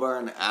from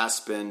Colburn,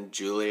 Aspen,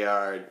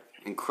 Juilliard,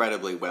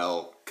 incredibly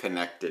well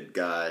connected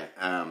guy.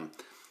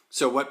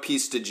 So, what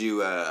piece did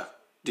you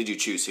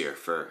choose here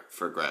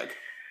for Greg?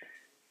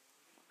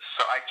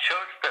 So I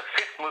chose the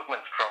 5th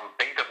movement from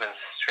Beethoven's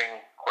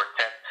String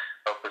Quartet,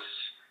 Opus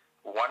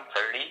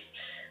 130.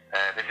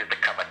 This is the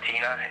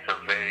Cavatina. It's a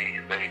very,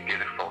 very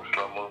beautiful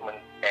slow movement.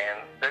 And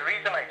the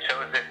reason I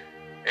chose it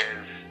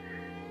is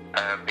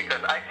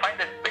because I find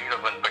that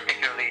Beethoven,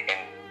 particularly in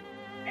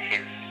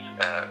his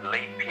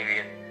late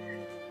period,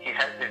 he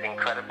has these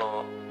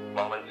incredible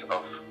moments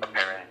of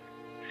apparent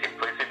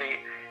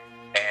simplicity.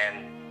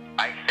 And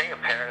I say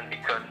apparent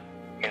because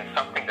in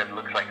something that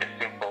looks like a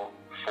simple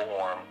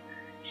form,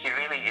 he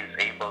really is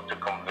able to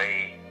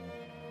convey,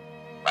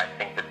 I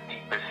think, the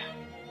deepest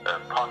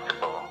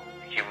possible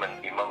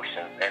human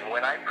emotions. And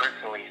when I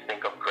personally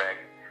think of Greg,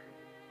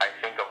 I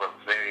think of a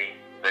very,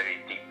 very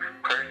deep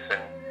person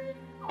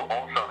who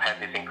also had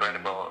this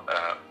incredible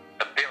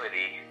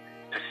ability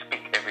to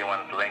speak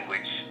everyone's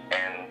language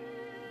and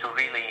to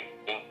really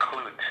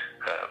include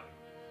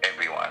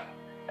everyone.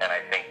 And I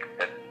think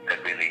that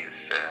really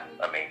is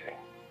amazing.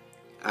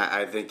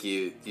 I think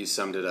you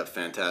summed it up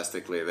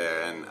fantastically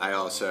there. And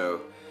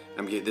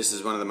this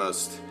is one of the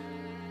most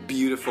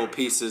beautiful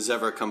pieces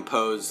ever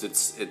composed.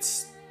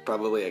 It's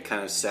probably a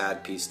kind of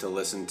sad piece to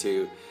listen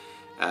to.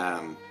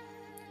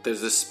 There's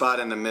this spot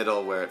in the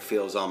middle where it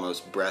feels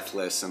almost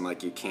breathless and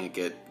like you can't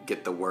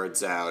get the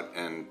words out.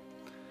 And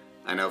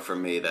I know for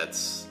me that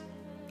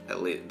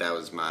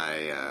was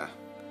my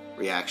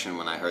reaction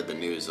when I heard the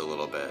news a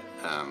little bit.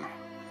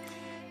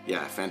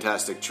 Yeah,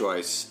 fantastic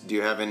choice. Do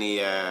you have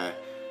any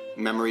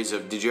memories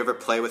did you ever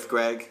play with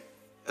Greg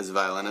as a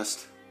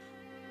violinist?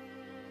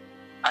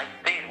 I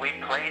did. We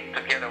played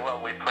together. Well,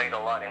 we played a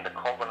lot in the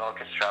Colburn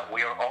Orchestra.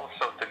 We are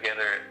also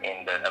together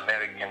in the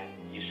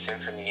American Youth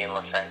Symphony in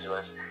Los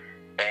Angeles.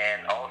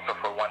 And also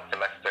for one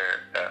semester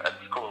at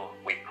school,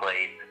 we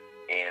played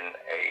in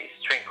a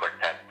string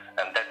quartet.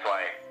 And that's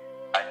why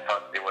I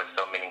thought it was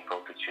so meaningful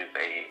to choose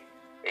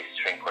a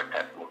string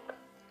quartet movement.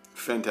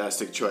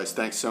 Fantastic choice.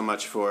 Thanks so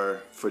much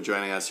for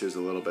joining us. Here's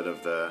a little bit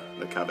of the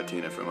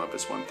Cavatina from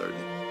Opus 130.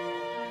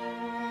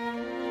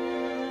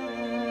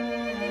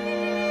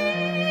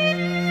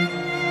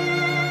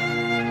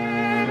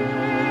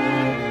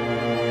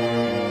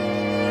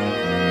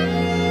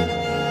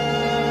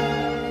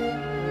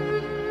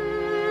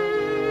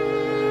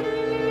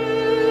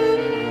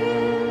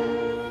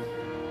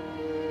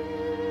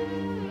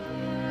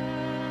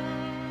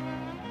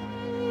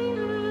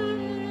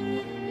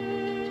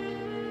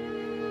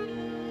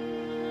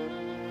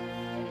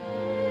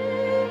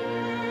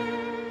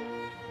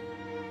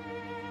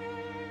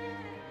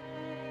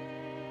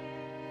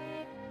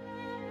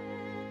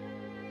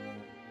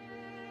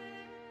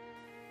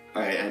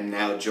 All right, I'm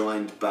now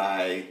joined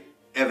by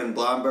Evan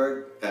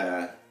Blomberg,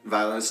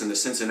 violinist in the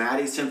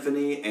Cincinnati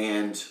Symphony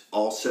and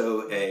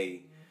also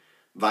a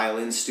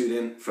violin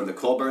student from the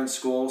Colburn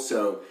School.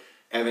 So,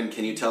 Evan,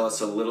 can you tell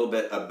us a little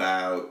bit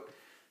about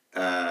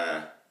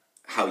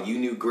how you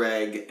knew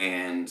Greg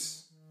and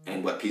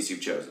what piece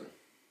you've chosen?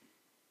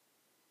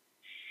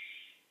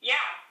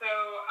 Yeah, so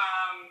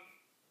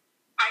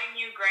I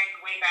knew Greg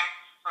way back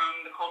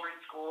from the Colburn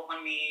School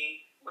when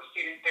we were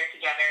students there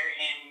together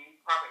in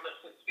Robert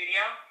Lips's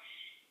studio.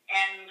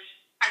 And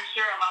I'm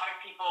sure a lot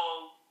of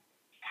people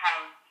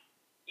have,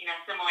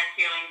 similar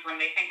feelings when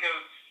they think of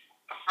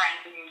a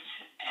friend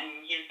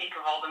and you think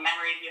of all the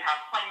memories you have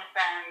playing with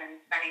them and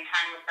spending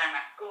time with them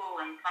at school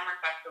and summer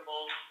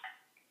festivals.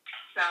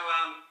 So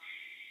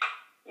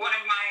one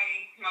of my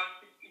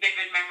most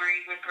vivid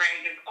memories with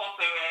Greg is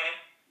also a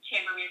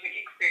chamber music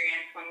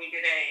experience when we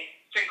did a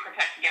string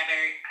quartet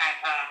together at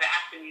the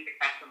Aspen Music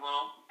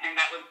Festival, and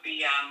that was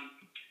the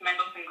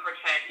Mendelssohn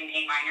Quartet in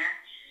A minor.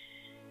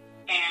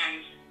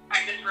 And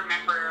I just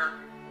remember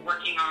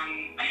working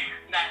on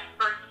that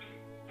first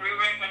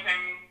movement with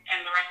him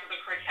and the rest of the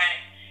quartet,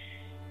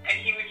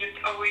 and he would just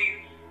always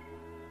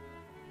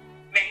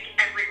make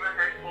every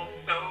rehearsal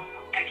so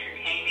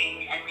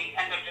entertaining, and we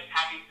end up just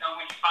having so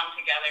much fun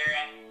together.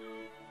 And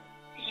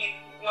he's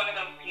one of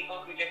those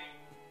people who just,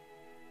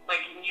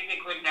 music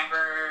would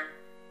never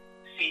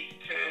cease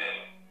to,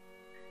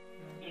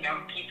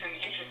 keep him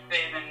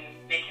interested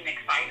and make him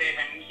excited,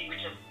 and he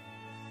would just,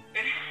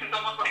 it's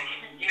almost like,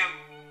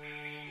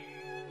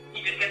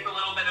 he just gets a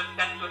little bit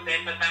obsessed with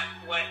it, but that's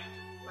what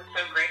was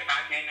so great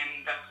about him,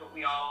 and that's what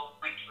we all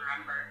like to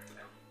remember.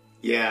 So.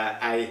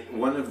 Yeah,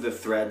 one of the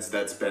threads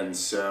that's been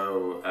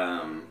so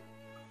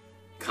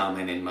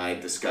common in my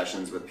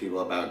discussions with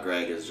people about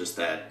Greg is just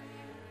that,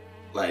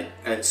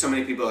 so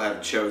many people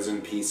have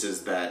chosen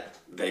pieces that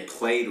they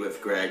played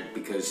with Greg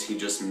because he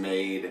just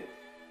made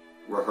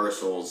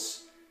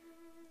rehearsals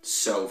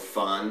so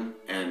fun,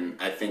 and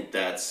I think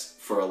that's,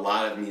 for a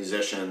lot of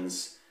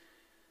musicians,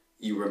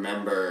 you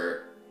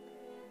remember,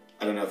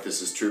 I don't know if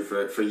this is true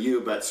for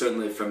you, but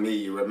certainly for me,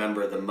 you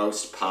remember the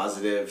most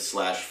positive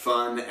 /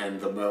 fun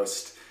and the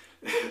most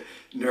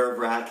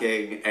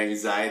nerve-wracking,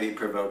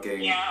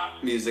 anxiety-provoking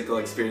musical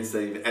experience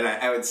and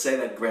I would say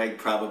that Greg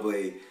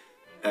probably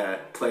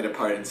played a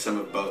part in some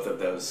of both of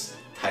those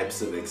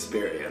types of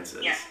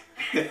experiences. Yeah,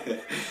 definitely.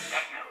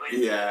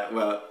 Yeah,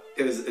 well,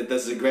 this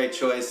is a great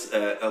choice,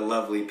 a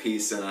lovely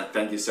piece, and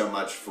thank you so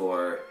much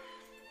for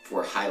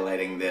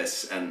highlighting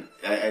this. And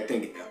I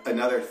think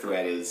another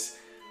thread is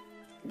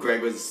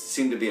Greg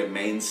seemed to be a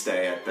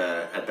mainstay at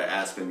the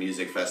Aspen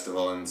Music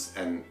Festival,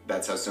 and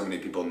that's how so many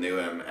people knew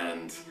him.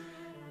 And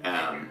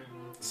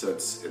so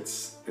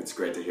it's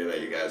great to hear that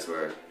you guys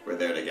were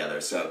there together.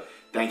 So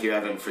thank you,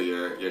 Evan, for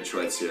your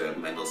choice here of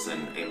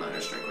Mendelssohn A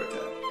minor string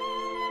quartet.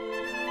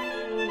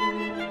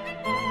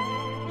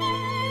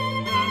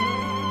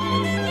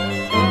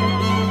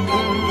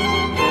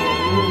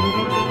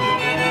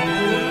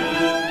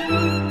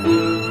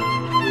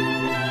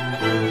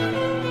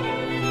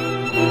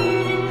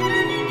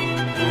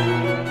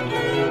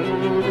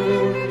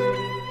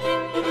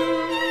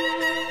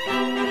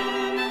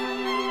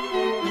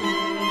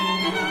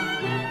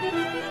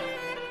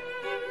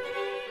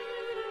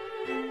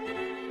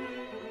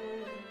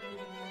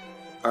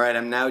 All right,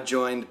 I'm now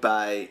joined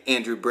by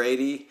Andrew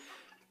Brady,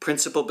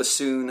 principal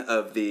bassoon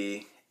of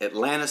the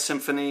Atlanta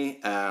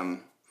Symphony.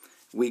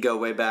 We go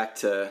way back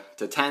to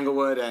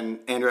Tanglewood, and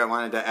Andrew, I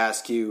wanted to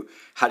ask you,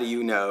 how do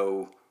you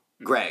know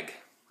Greg?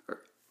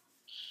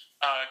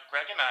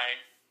 Greg and I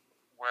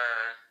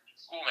were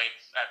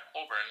schoolmates at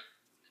Colburn.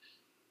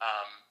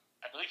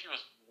 I believe he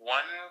was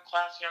one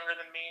class younger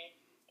than me.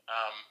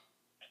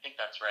 I think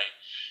that's right.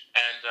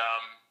 And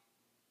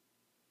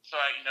so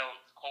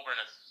Colburn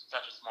is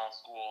such a small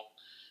school,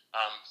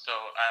 so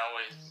I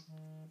always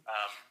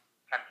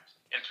kind of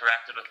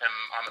interacted with him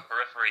on the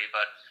periphery.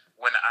 But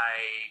when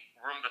I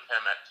roomed with him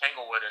at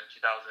Tanglewood in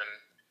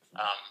 2012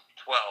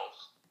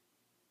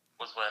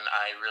 was when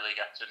I really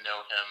got to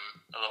know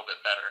him a little bit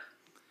better.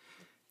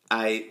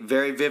 I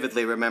very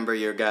vividly remember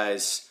your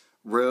guys'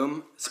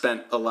 room.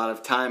 Spent a lot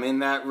of time in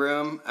that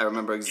room. I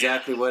remember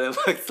exactly what it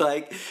looked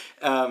like.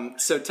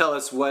 So tell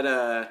us,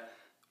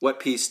 what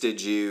piece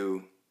did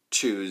you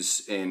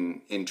choose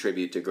in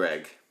tribute to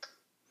Greg?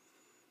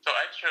 So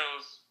I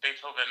chose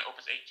Beethoven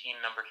Opus 18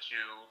 number 2,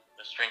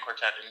 the string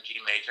quartet in G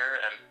major,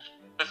 and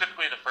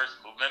specifically the first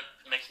movement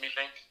makes me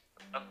think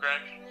of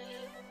Greg.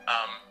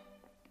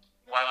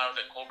 While I was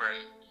at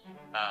Colburn,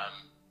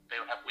 they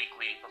would have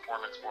weekly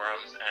performance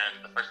forums,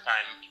 and the first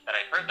time that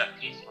I heard that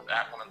piece was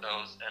at one of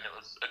those, and it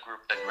was a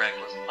group that Greg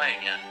was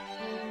playing in.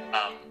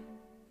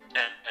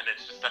 And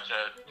it's just such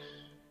a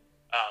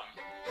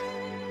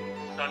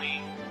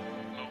sunny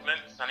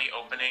movement, sunny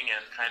opening,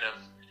 and kind of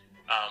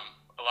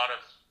a lot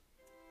of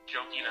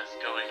jokiness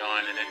going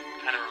on, and it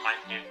kind of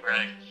reminds me of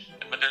Greg.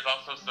 But there's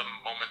also some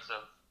moments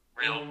of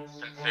real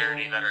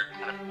sincerity that are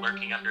kind of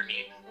lurking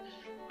underneath.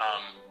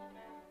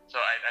 So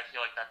I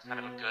feel like that's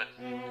kind of a good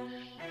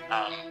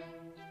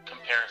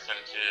comparison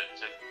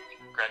to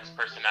Greg's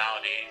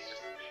personality. He's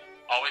just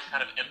always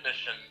kind of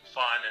impish and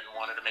fun and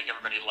wanted to make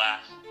everybody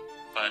laugh,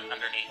 but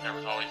underneath there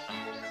was always some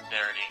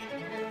sincerity.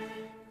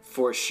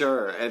 For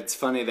sure. It's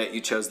funny that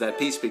you chose that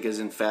piece because,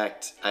 in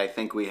fact, I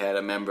think we had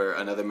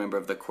another member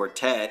of the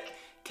quartet,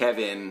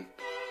 Kevin,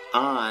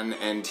 on,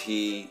 and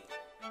he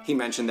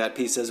mentioned that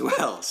piece as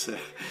well. So.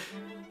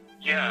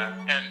 Yeah,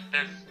 and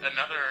there's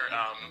another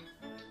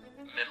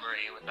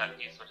memory with that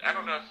piece, which I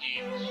don't know if he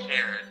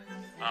shared,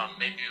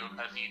 maybe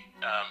because he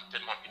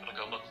didn't want people to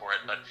go look for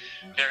it, but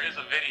there is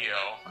a video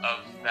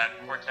of that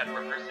quartet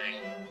rehearsing,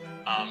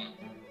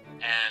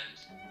 and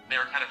they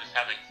were kind of just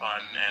having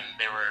fun, and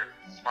they were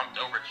slumped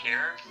over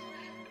chairs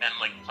and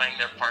like playing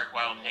their part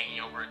while hanging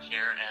over a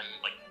chair and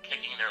like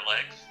kicking their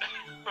legs,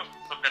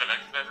 some kind of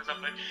exercise or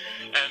something.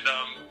 And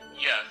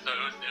yeah, so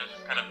it was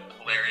just kind of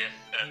hilarious,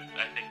 and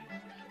I think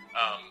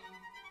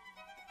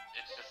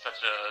it's just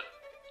such a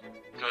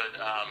good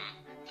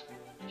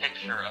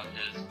picture of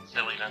his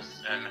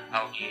silliness and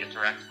how he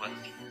interacts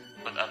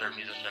with other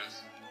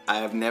musicians. I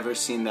have never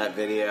seen that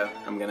video.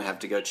 I'm going to have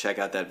to go check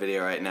out that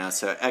video right now.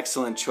 So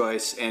excellent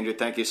choice, Andrew.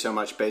 Thank you so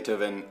much.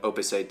 Beethoven,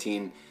 Opus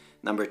 18,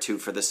 number 2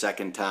 for the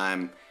second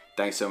time.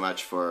 Thanks so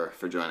much for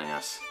joining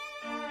us.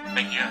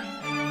 Thank you.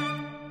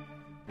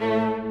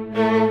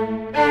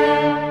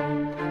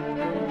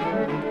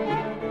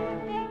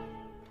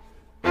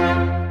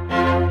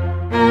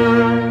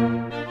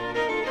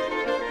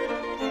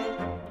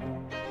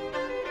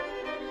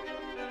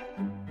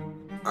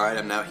 All right,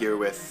 I'm now here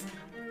with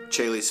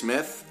Chaley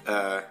Smith,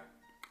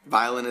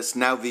 violinist,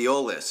 now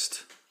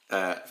violist,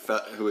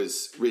 who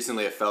is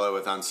recently a fellow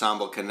with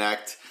Ensemble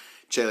Connect.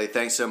 Chaley,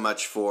 thanks so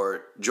much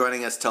for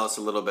joining us. Tell us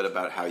a little bit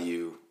about how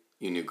you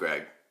knew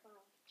Greg.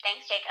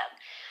 Thanks, Jacob.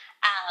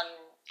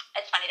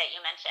 It's funny that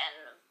you mention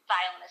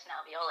violinist,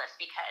 now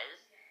violist, because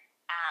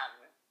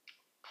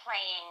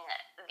playing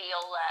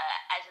viola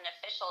as an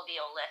official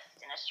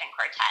violist in a string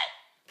quartet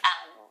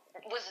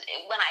was,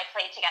 when I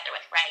played together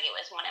with Greg, it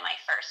was one of my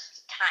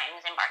first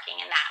times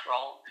embarking in that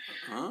role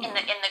in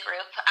the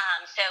group.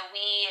 So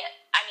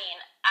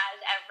as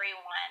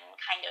everyone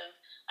kind of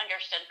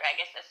understood Greg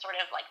as this sort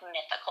of like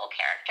mythical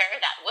character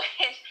that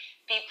would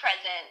be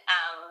present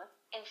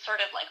in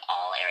sort of like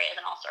all areas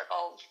and all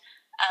circles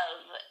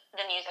of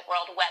the music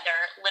world, whether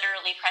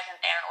literally present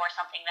there or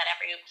someone that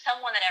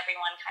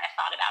everyone kind of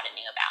thought about and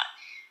knew about.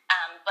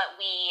 But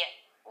we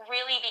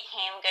really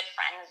became good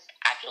friends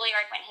at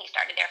Juilliard when he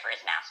started there for his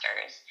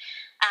master's.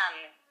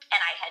 And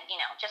I had,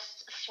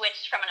 just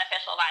switched from an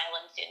official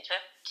violin student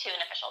to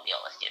an official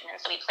viola student. And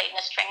so we played in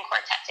a string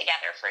quartet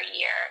together for a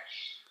year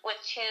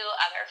with 2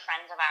 other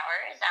friends of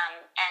ours.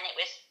 And it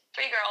was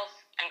 3 girls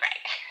and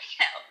Greg.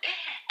 So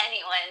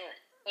anyone,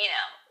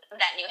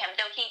 that knew him,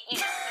 though he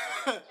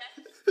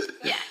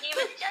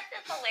was just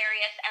as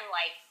hilarious and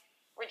like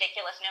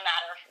ridiculous no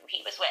matter who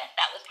he was with.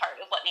 That was part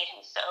of what made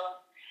him so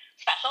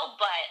special.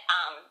 But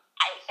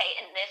I would say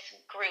in this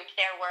group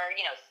there were,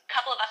 a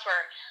couple of us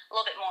were a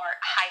little bit more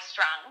high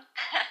strung.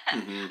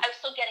 Mm-hmm. I was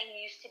still getting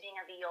used to being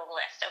a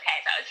violist, okay,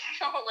 so I was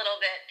still a little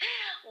bit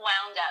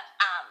wound up.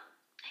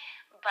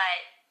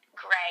 But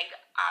Greg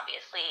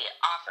obviously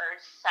offered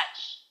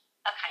such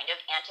a kind of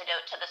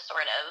antidote to the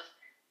sort of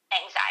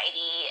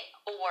anxiety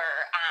or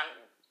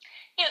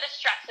the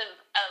stress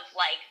of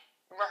like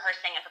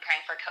rehearsing and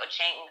preparing for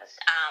coachings.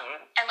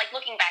 And like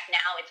looking back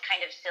now, it's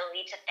kind of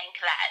silly to think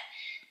that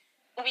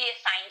we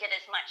assigned it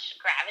as much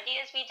gravity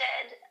as we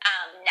did.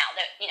 Now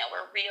that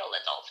we're real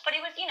adults, but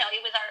it was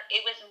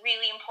it was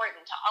really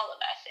important to all of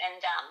us. And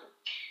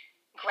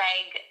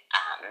Greg,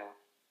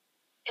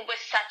 it was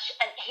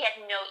he had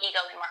no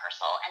ego in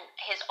rehearsal, and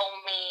his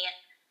only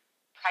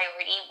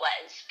priority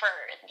was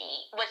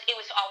it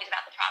was always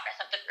about the progress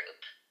of the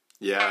group.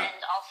 Yeah.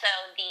 And also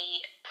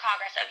the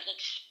progress of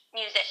each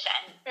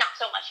musician, not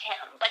so much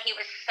him, but he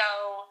was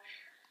so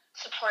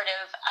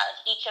supportive of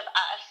each of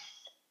us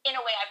in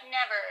a way I've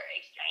never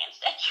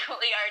experienced at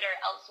Juilliard or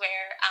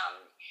elsewhere,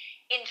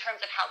 in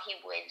terms of how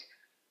he would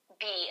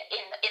be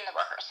in the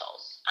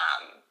rehearsals,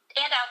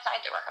 and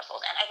outside the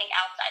rehearsals. And I think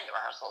outside the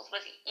rehearsals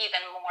was even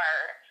more,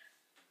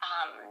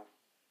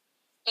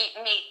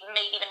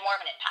 made even more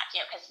of an impact,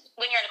 because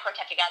when you're in a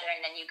quartet together and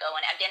then you go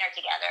and have dinner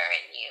together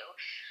and you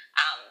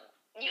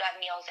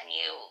have meals, and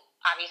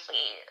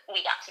obviously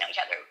we got to know each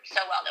other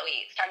so well that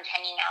we started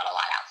hanging out a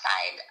lot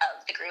outside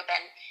of the group.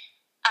 And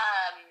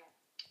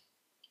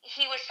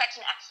he was such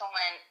an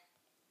excellent,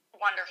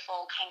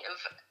 wonderful kind of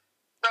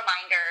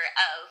reminder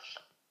of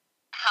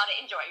how to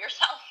enjoy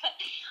yourself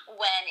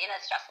when in a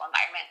stressful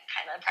environment,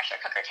 kind of a pressure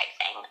cooker type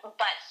thing,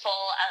 but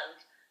full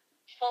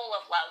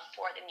of love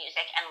for the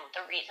music and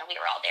the reason we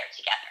were all there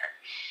together.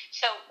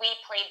 So we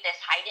played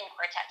this Haydn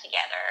quartet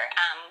together.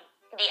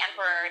 The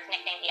Emperor, it's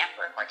nicknamed the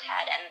Emperor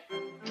Quartet, and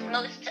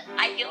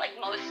I feel like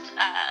most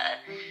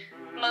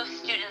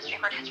students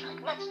string quartets were like,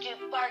 let's do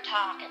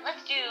Bartók, and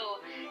let's do,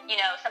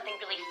 something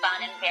really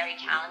fun and very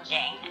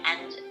challenging.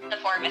 And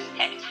the 4 of us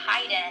picked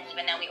Haydn,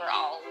 even though we were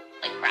all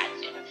like grad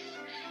students.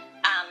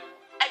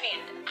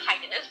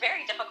 Haydn is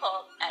very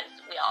difficult, as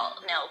we all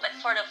know, but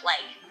sort of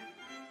like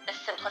the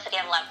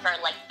simplicity and love for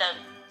like the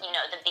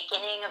the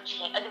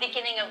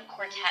beginning of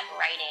quartet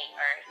writing,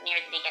 or near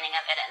the beginning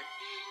of it, and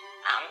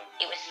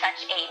it was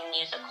such a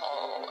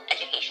musical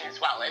education as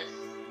well as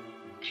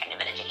kind of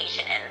an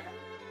education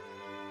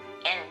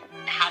in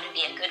how to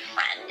be a good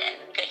friend and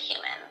good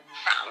human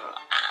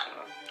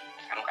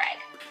from Greg.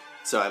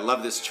 So I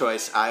love this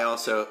choice. I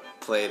also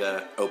played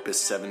a Opus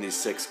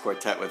 76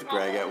 quartet with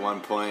Greg at one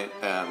point.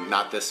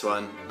 Not this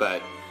one,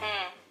 but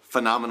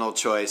phenomenal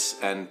choice.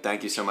 And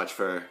thank you so much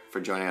for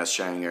joining us,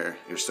 sharing your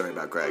story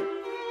about Greg.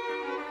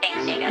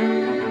 Thanks, Jacob.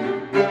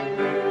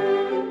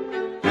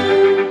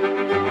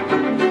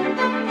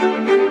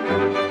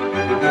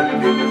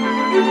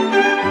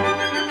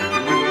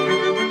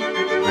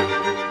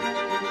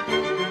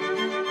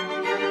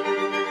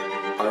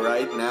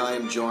 Now I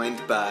am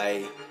joined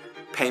by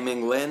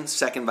Pei-Ming Lin,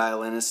 second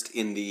violinist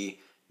in the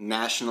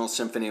National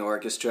Symphony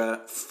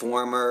Orchestra,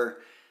 former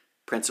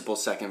principal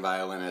second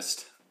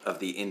violinist of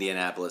the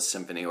Indianapolis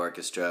Symphony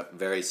Orchestra.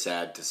 Very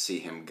sad to see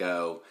him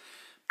go.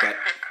 But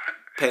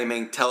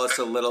Pei-Ming, tell us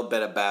a little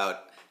bit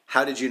about,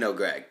 how did you know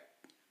Greg?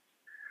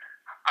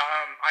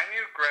 I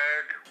knew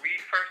Greg, we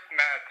first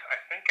met, I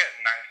think, at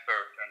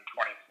NYSOS in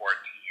 2014.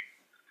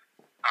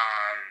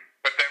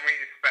 But then we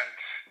spent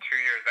 2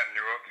 years at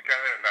Newell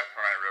together, and that's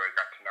when I really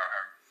got to know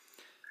him.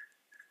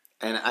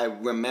 And I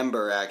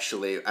remember,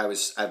 actually,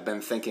 I've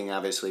been thinking,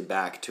 obviously,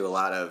 back to a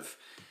lot of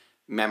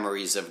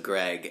memories of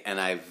Greg,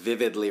 and I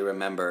vividly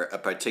remember a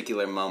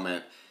particular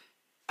moment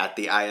at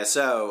the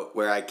ISO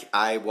where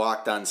I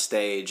walked on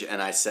stage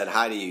and I said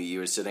hi to you. You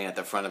were sitting at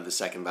the front of the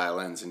second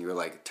violins, and you were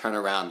like, turn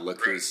around,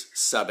 look who's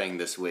subbing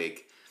this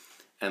week.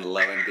 And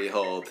lo and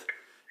behold,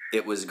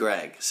 it was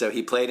Greg. So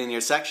he played in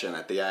your section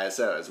at the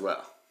ISO as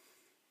well.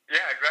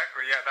 Yeah,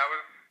 exactly. Yeah,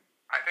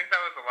 I think that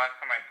was the last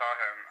time I saw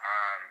him.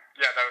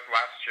 That was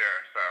last year,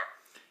 so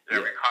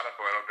we caught up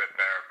a little bit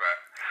there, but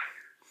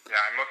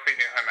I mostly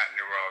knew him at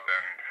New World,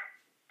 and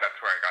that's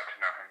where I got to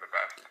know him the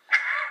best.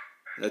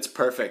 That's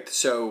perfect.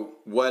 So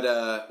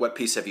what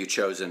piece have you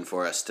chosen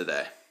for us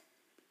today?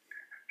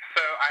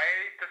 So I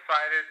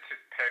decided to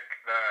pick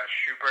the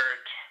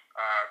Schubert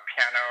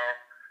piano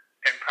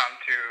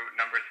impromptu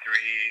number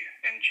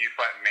 3 in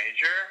G-flat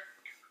major.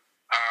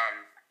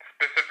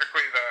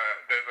 Specifically,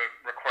 there's a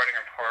recording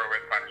of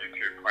Horowitz on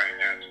YouTube playing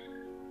it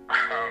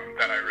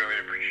that I really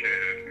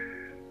appreciated.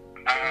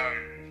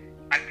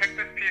 I picked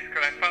this piece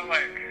because I felt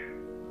like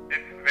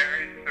it's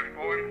very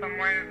simple in some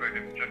ways. Like,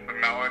 it's just a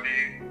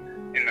melody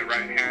in the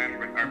right hand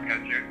with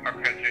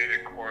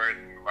arpeggiated chords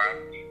in the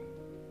left.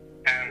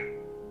 And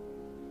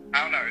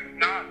I don't know, it's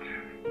not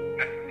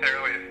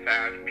necessarily a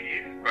sad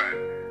piece, but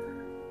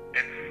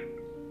it's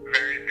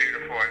very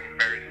beautiful and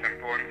very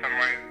simple in some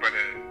ways, but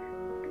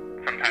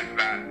sometimes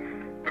that's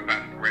the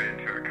best way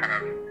to kind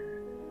of,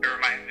 it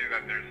reminds you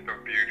that there's still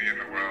beauty in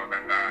the world,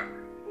 and that,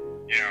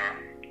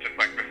 just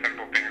like the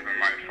simple things in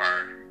life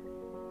are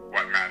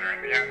what matter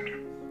in the end.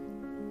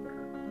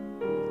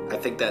 I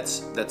think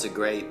that's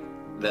great.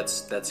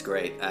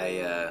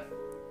 I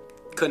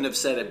couldn't have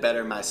said it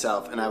better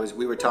myself. And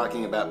we were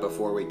talking about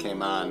before we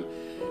came on,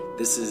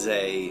 this is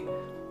a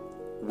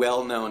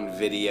well-known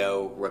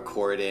video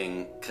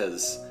recording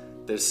because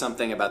there's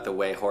something about the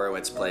way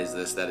Horowitz plays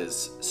this that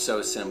is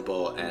so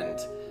simple and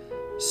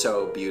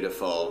so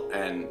beautiful.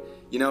 And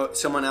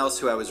someone else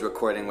who I was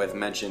recording with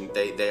mentioned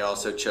they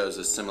also chose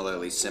a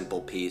similarly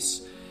simple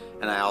piece,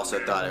 and I also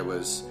thought it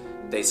was.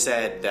 They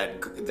said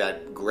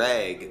that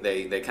Greg,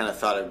 they kind of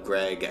thought of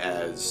Greg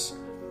as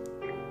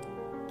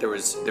there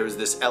was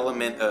this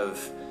element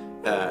of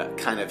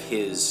kind of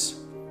his.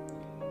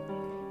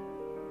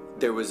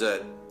 There was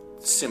a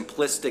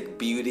simplistic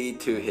beauty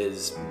to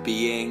his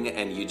being,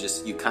 and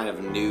you kind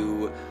of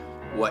knew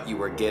what you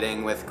were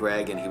getting with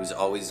Greg, and he was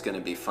always going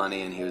to be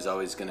funny, and he was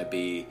always going to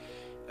be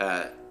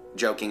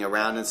joking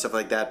around and stuff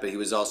like that, but he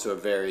was also a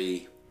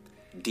very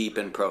deep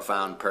and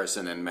profound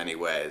person in many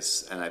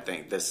ways, and I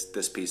think this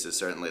piece is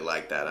certainly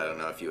like that. I don't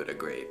know if you would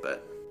agree,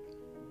 but...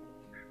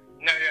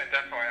 No, yeah,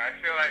 definitely. I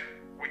feel like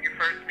when you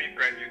first meet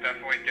Greg, you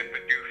definitely get the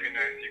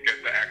goofiness, you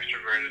get the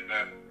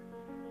extrovertedness,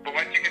 but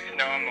once you get to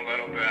know him a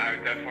little bit, I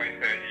would definitely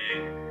say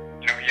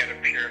he had a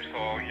pure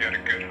soul, he had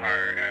a good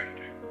heart, and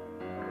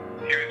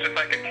he was just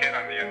like a kid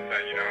on the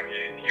inside,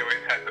 he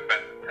always had the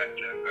best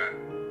intentions, and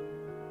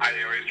I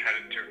always tried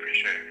to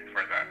appreciate him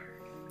for that.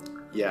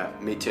 Yeah,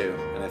 me too.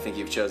 And I think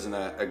you've chosen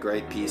a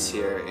great piece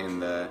here in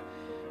the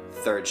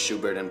third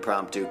Schubert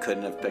impromptu.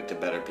 Couldn't have picked a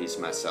better piece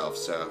myself.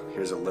 So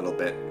here's a little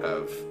bit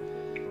of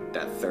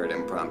that third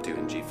impromptu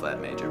in G-flat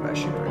major by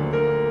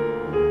Schubert.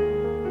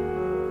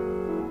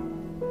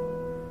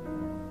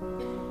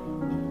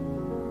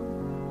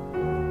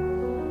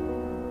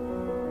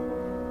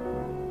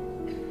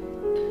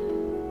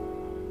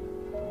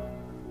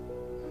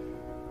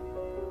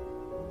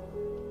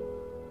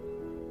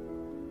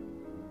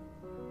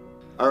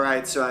 All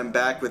right, so I'm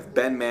back with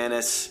Ben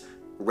Maness,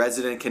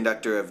 resident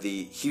conductor of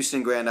the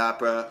Houston Grand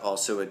Opera,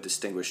 also a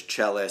distinguished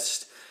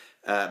cellist.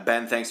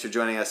 Ben, thanks for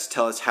joining us.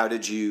 Tell us, how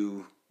did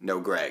you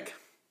know Greg?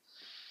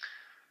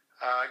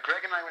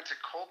 Greg and I went to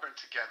Colburn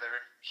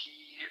together.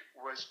 He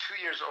was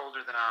 2 years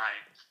older than I,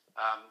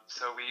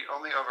 So we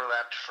only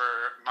overlapped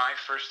for my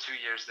first 2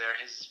 years there,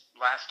 his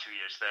last 2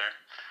 years there.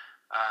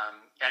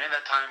 And in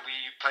that time, we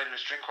played in a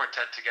string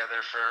quartet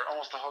together for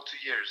almost the whole 2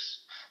 years.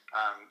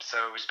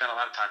 So we spent a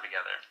lot of time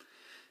together.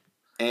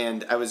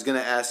 And I was going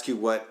to ask you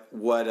what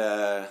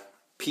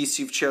piece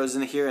you've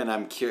chosen here, and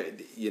I'm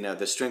curious,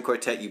 the string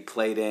quartet you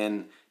played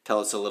in. Tell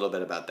us a little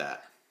bit about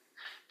that.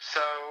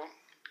 So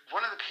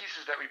one of the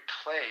pieces that we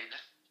played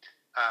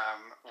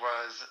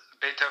was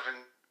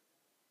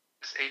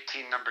Beethoven's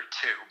 18 number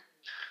 2.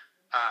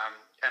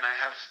 And I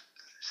have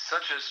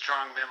such a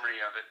strong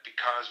memory of it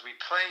because we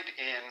played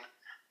in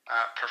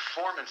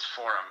Performance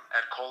Forum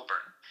at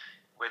Colburn,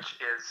 which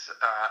is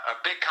a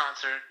big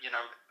concert.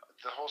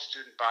 The whole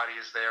student body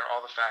is there,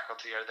 all the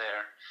faculty are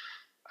there,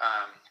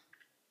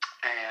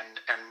 and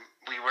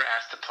we were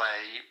asked to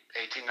play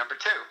 18 number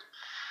 2.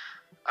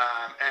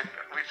 And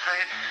we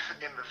played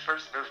in the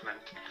first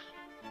movement.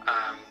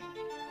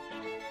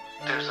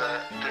 There's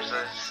a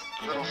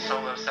little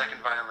solo second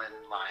violin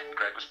line.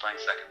 Greg was playing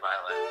second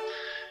violin.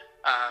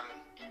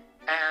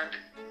 And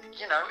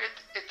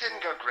it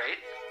didn't go great.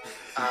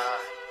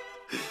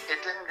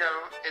 It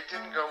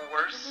didn't go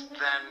worse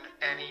than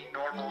any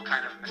normal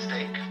kind of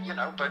mistake,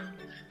 but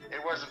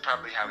it wasn't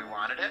probably how we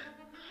wanted it.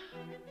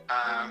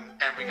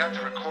 And we got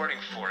the recording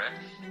for it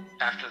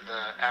after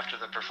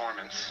the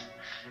performance.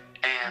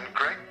 And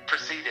Greg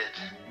proceeded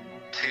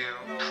to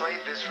play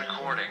this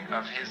recording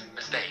of his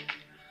mistake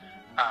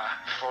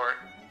for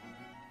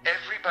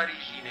everybody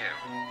he knew,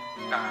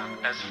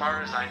 as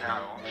far as I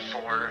know,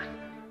 for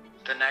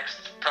the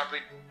next probably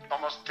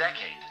almost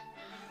decade.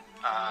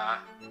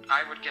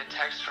 I would get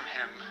texts from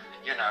him,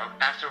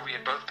 after we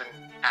had both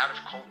been out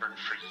of Colburn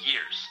for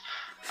years,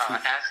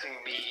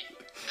 asking me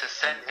to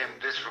send him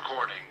this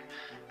recording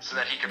so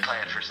that he could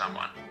play it for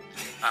someone.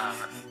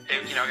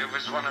 It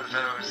was one of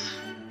those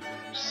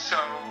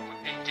so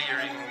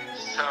endearing,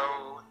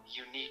 so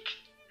unique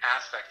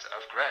aspects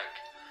of Greg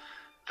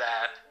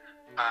that,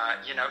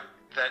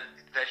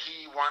 that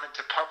he wanted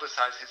to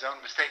publicize his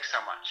own mistakes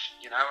so much.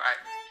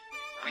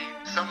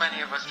 So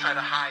many of us try to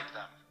hide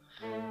them.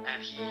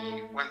 And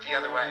he went the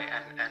other way,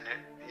 and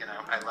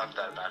I love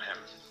that about him.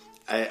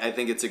 I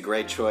think it's a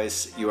great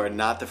choice. You are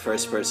not the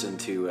first person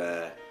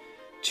to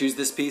choose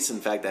this piece.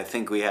 In fact, I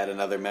think we had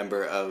another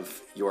member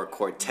of your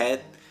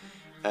quartet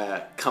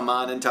come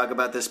on and talk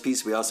about this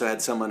piece. We also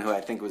had someone who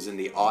I think was in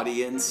the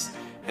audience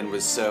and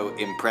was so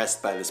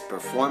impressed by this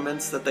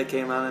performance that they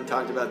came on and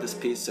talked about this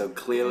piece. So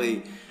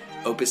clearly,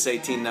 Opus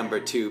 18 number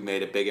 2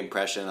 made a big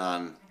impression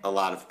on a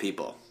lot of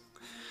people.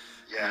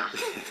 Yeah,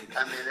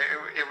 I mean,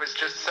 it was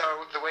just so,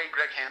 the way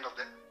Greg handled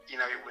it,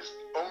 it was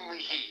only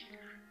he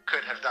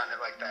could have done it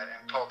like that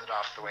and pulled it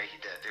off the way he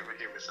did.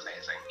 It was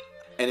amazing.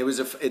 And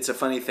it's a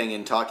funny thing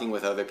in talking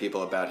with other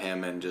people about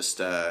him and just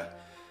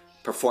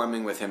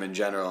performing with him in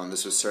general, and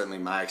this was certainly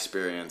my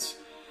experience.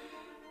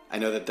 I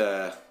know that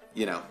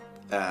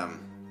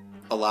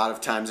a lot of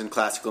times in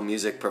classical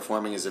music,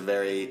 performing is a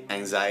very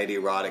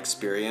anxiety-wrought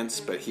experience,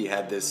 but he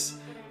had this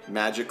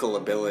magical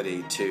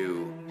ability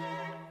to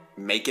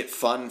make it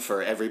fun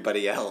for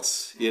everybody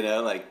else,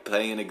 like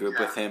playing in a group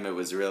with him, it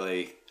was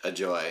really a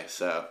joy.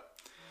 So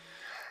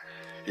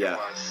yeah,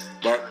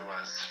 it really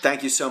was.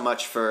 Thank you so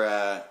much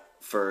for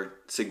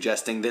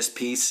suggesting this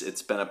piece.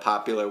 It's been a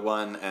popular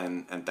one,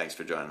 and thanks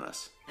for joining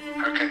us.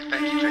 Okay,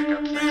 thank you,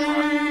 Jacob. Thanks a lot.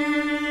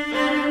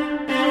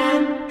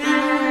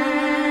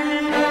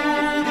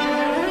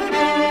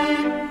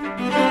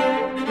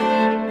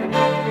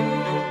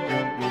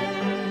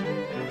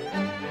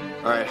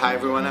 All right, hi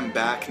everyone. I'm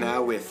back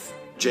now with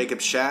Jacob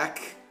Schack,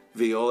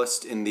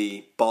 violist in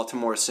the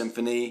Baltimore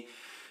Symphony,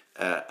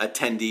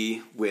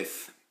 attendee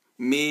with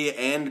me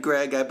and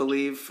Greg, I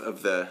believe,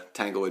 of the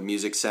Tanglewood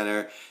Music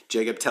Center.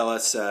 Jacob, tell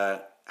us,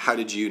 how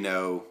did you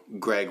know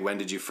Greg? When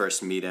did you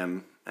first meet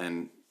him?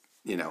 And,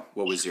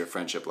 what was your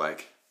friendship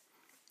like?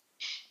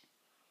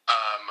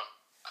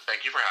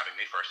 Thank you for having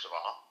me, first of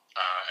all.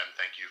 And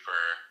thank you for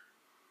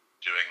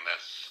doing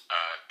this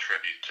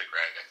tribute to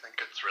Greg. I think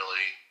it'll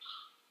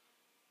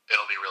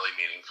be really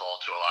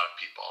meaningful to a lot of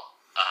people.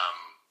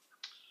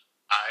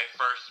 I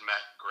first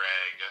met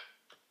Greg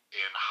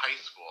in high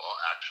school,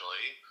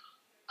 actually.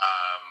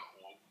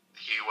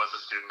 He was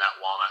a student at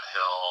Walnut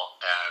Hill,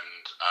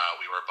 and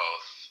we were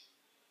both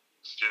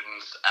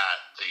students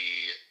at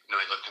the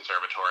New England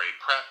Conservatory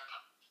prep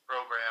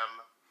program,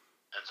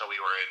 and so we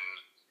were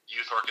in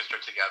youth orchestra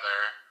together,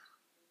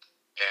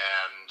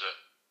 and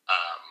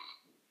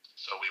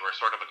so we were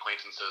sort of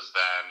acquaintances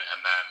then,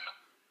 and then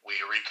we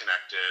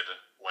reconnected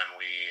when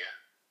we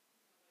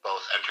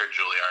both entered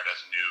Juilliard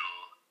as new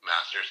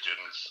master's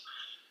students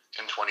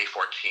in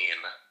 2014,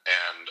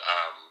 and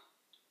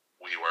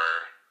we were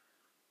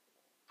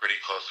pretty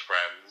close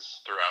friends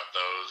throughout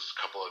those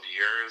couple of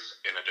years,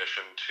 in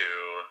addition to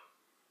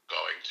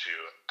going to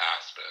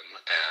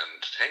Aspen and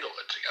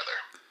Tanglewood together.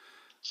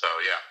 So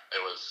yeah,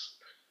 it was,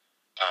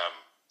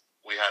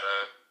 we had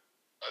a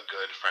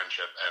good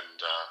friendship,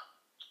 and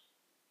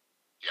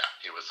yeah,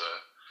 he was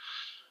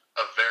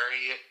a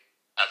very,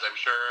 as I'm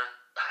sure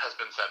has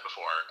been said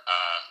before,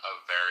 a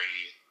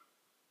very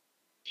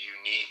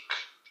unique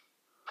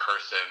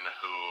person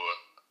who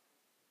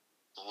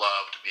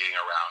loved being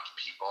around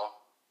people,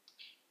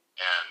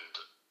 and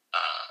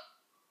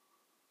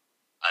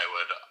I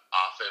would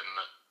often,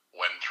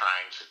 when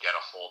trying to get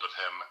a hold of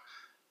him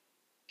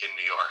in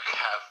New York,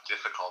 have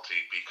difficulty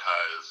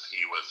because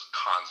he was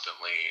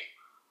constantly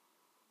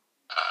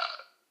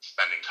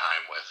spending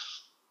time with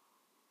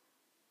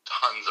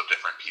tons of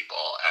different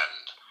people,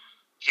 and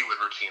he would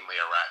routinely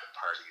arrive at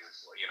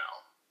parties,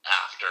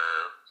 after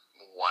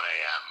 1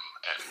 a.m.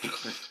 and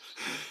just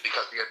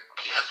because he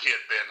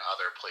had been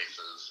other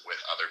places with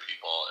other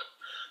people, and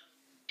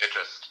it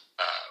just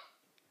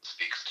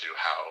speaks to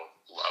how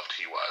loved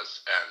he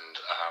was, and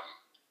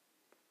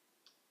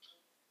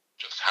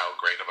just how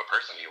great of a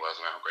person he was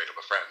and how great of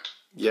a friend.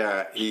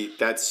 Yeah,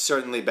 that's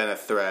certainly been a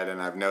thread,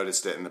 and I've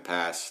noticed it in the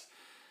past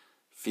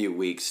few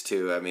weeks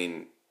too. I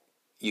mean,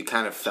 you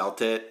kind of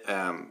felt it,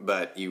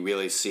 but you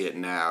really see it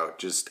now,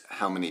 just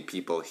how many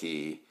people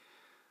he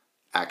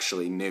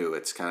actually knew.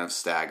 It's kind of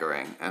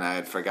staggering. And I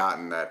had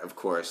forgotten that, of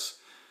course,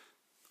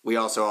 we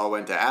also all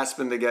went to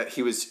Aspen together.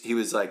 He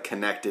was like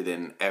connected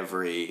in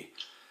every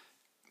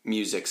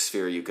music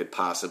sphere you could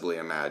possibly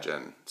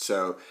imagine.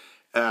 So,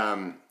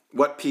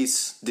 what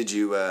piece did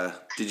you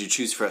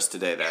choose for us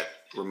today that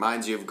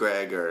reminds you of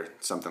Greg or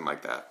something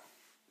like that?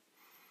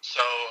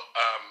 So,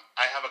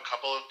 I have a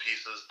couple of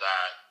pieces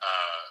that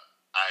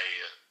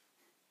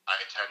I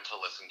tend to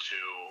listen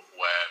to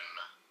when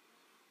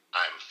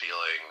I'm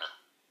feeling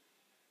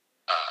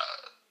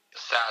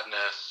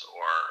sadness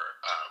or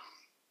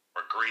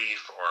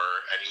grief or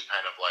any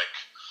kind of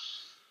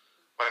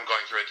when I'm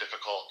going through a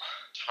difficult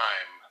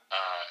time.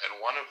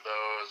 And one of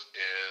those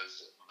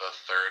is the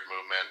third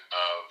movement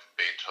of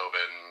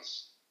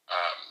Beethoven's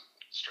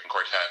string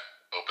quartet,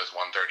 Opus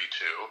 132,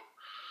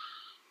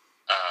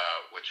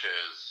 which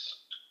is,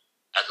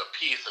 as a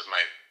piece, is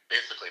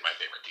basically my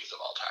favorite piece of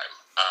all time.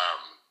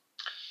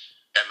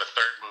 And the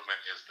third movement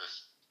is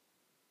this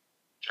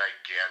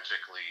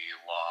gigantically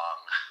long,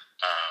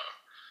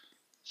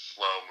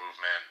 slow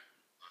movement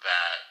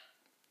that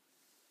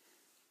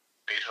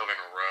Beethoven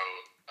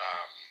wrote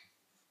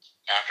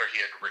after he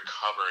had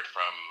recovered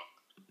from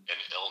an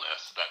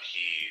illness that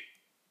he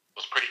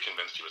was pretty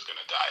convinced he was going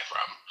to die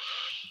from.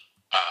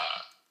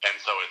 And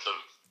so it's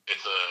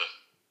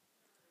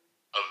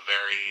a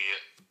very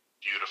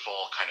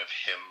beautiful kind of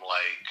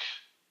hymn-like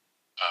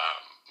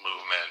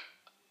movement.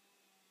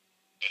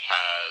 It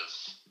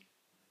has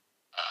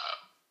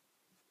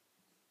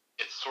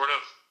it's sort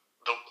of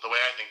the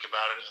way I think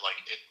about it is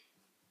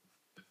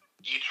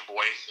each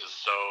voice is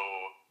so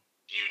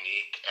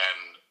unique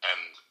and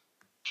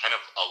kind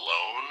of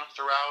alone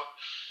throughout,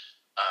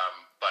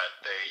 but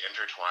they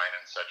intertwine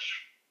in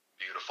such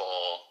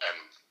beautiful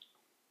and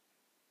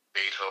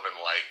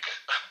Beethoven-like,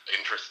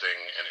 interesting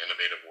and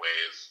innovative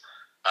ways.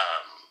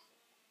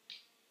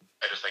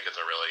 I just think it's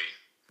a really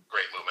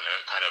great movement, and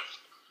it kind of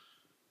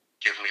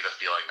gives me the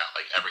feeling that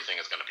everything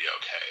is going to be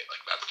okay.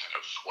 That's kind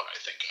of what I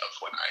think of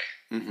when I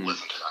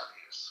listen to that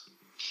piece.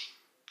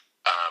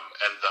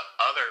 And the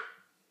other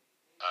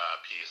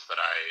piece that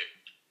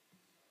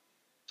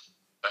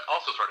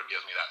also sort of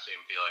gives me that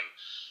same feeling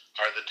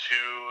are the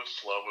two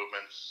slow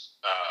movements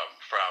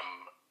from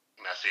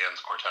Messiaen's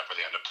Quartet for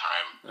the End of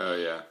Time. Oh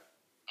yeah.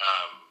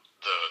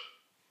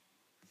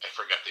 I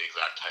forget the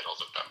exact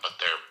titles of them, but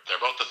they're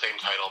both the same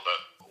title,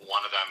 but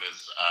one of them is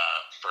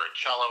for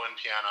cello and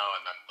piano,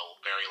 and then the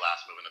very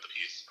last movement of the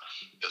piece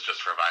is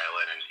just for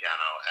violin and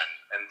piano,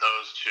 and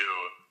those two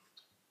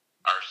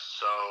are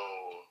so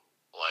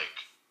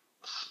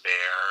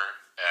spare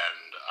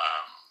and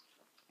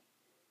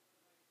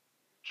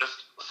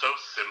just so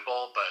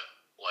simple, but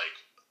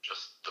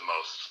just the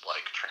most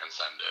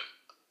transcendent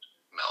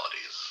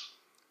melodies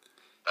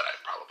that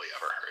I've probably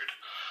ever heard.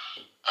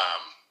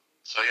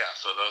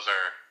 So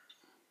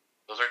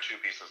those are two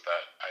pieces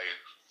that I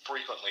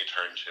frequently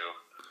turn to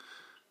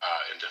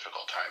in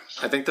difficult times.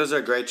 I think those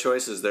are great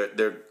choices.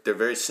 They're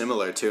very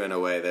similar too in a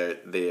way.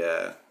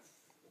 They're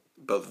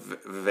both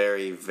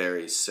very,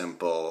 very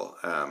simple.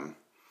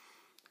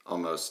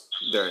 Almost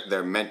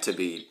they're meant to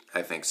be,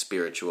 I think,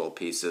 spiritual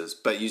pieces.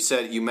 But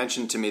you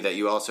mentioned to me that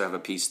you also have a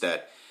piece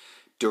that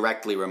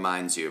directly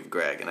reminds you of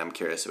Greg, and I'm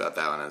curious about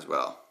that one as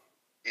well.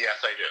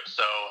 Yes, I do.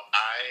 So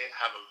I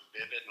have a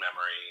vivid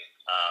memory.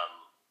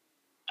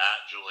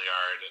 At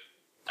Juilliard,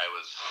 I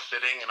was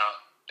sitting in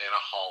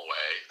a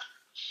hallway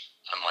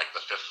on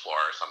the 5th floor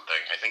or something.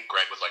 I think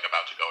Greg was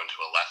about to go into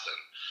a lesson,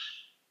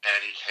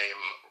 and he came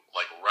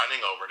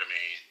running over to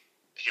me.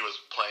 He was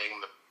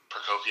playing the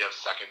Prokofiev's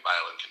Second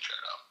Violin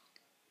Concerto,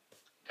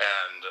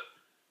 and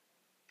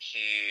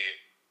he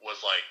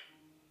was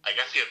I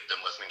guess he had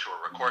been listening to a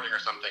recording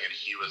or something, and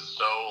he was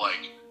so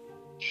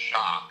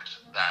shocked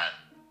that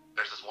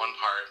there's this one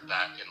part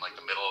that in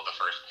the middle of the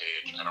first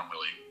page, I don't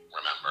really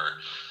remember,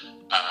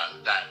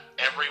 that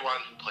everyone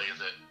who plays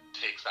it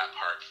takes that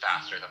part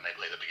faster than they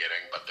play the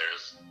beginning, but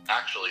there's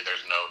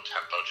no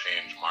tempo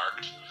change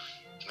marked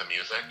in the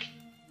music,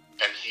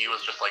 and he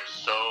was just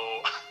so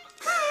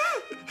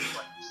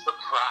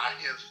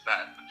surprised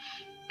that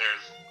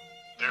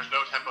there's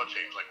no tempo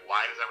change. Like,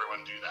 why does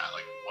everyone do that?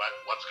 Like,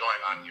 what's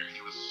going on here?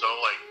 He was so,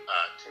 like,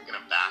 taken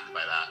aback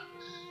by that.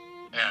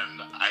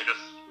 And I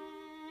just,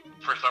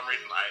 for some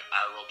reason,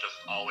 I will just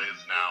always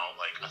now,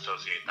 like,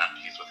 associate that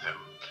piece with him.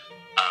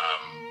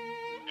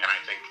 And I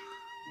think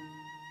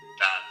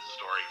that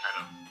story kind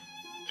of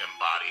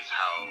embodies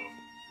how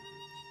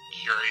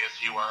curious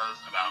he was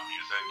about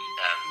music,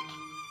 and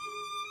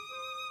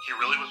he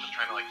really was just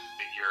trying to, like,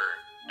 figure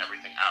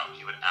everything out.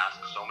 He would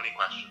ask so many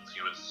questions. He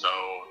was so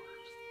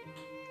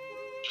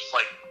just,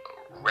 like,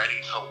 ready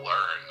to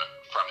learn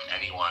from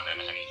anyone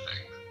and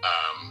anything.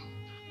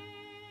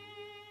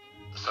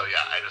 So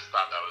yeah, I just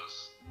thought that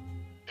was,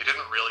 it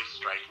didn't really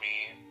strike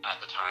me at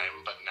the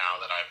time, but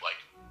now that I've, like,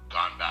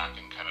 gone back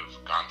and kind of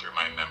gone through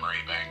my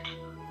memory bank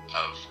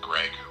of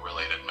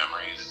Greg-related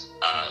memories,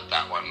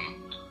 that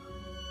one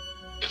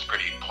is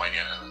pretty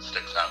poignant and it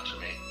sticks out to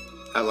me.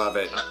 I love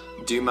it.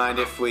 Do you mind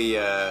if we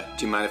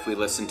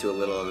listen to a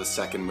little of the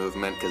second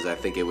movement? Because I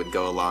think it would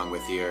go along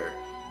with your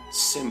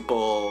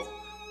simple,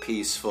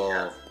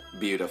 peaceful,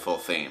 beautiful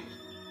theme.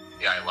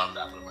 Yeah, I love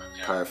that movement.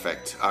 Yeah.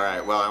 Perfect. All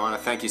right. Well, I want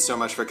to thank you so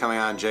much for coming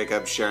on,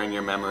 Jacob, sharing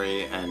your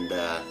memory, and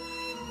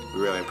we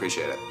really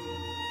appreciate it.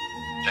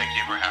 Thank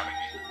you for having me.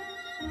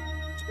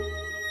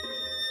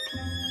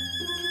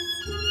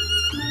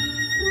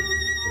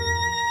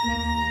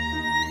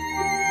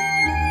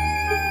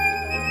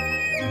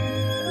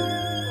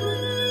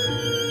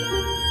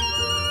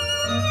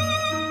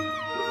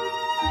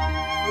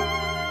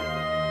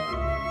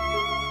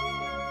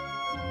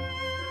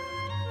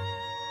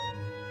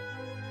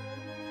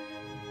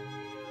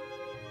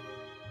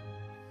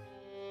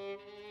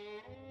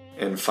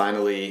 And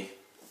finally,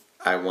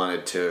 I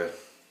wanted to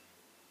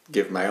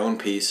give my own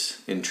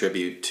piece in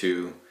tribute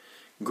to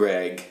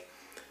Greg,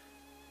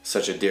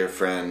 such a dear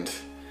friend.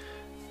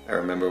 I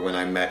remember when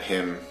I met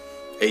him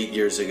 8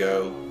 years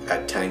ago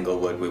at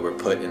Tanglewood, we were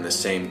put in the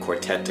same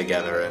quartet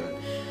together,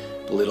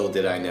 and little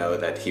did I know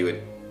that he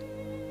would,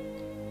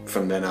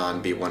 from then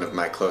on, be one of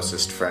my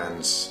closest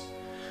friends.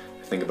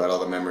 I think about all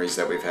the memories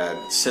that we've had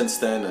since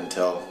then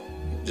until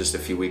just a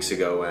few weeks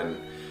ago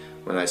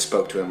when I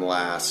spoke to him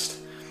last.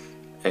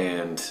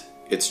 And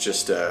it's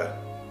just a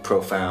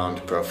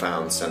profound,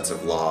 profound sense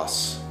of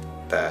loss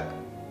that,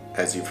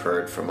 as you've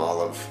heard from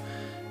all of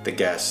the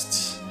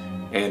guests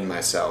and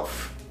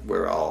myself,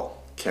 we're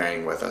all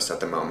carrying with us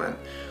at the moment.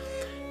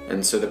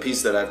 And so the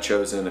piece that I've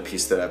chosen, a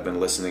piece that I've been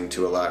listening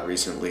to a lot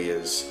recently,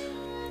 is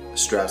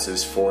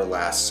Strauss's 4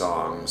 Last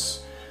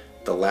Songs,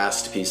 the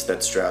last piece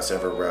that Strauss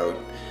ever wrote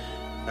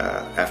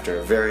after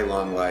a very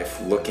long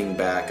life, looking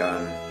back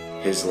on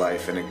his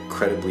life, an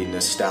incredibly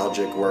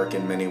nostalgic work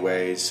in many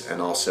ways,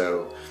 and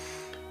also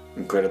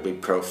incredibly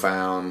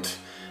profound.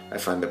 I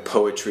find the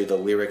poetry, the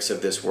lyrics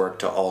of this work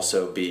to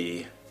also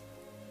be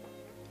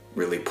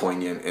really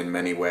poignant in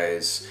many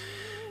ways.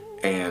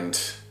 And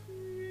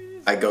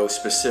I go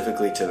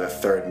specifically to the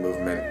third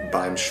movement,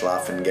 Beim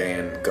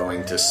Schlafengehen,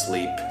 going to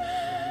sleep,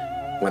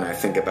 when I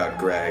think about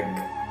Greg,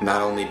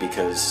 not only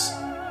because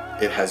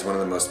it has one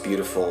of the most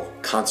beautiful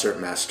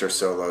concertmaster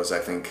solos, I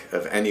think,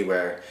 of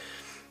anywhere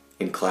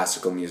in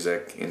classical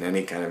music, in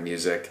any kind of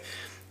music.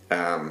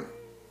 And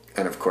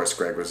of course,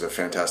 Greg was a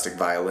fantastic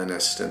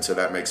violinist, and so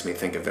that makes me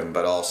think of him.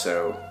 But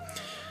also,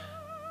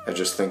 I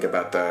just think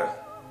about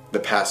the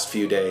past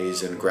few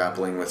days and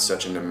grappling with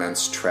such an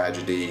immense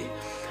tragedy.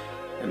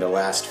 And the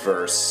last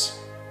verse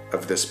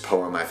of this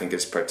poem, I think,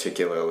 is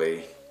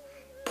particularly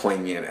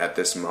poignant at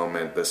this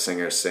moment. The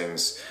singer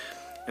sings,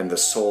 "And the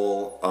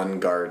soul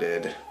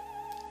unguarded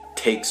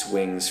takes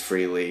wings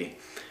freely,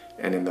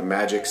 and in the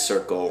magic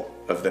circle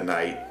of the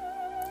night,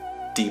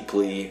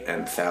 deeply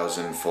and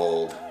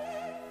thousandfold,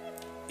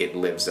 it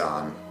lives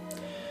on."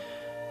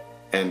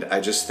 And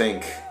I just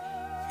think,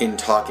 in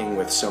talking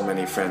with so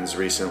many friends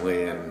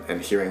recently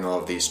and hearing all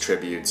of these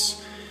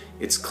tributes,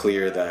 it's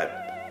clear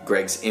that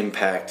Greg's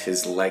impact,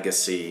 his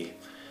legacy,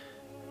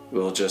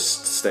 will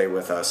just stay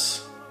with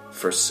us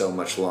for so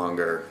much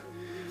longer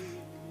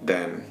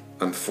than,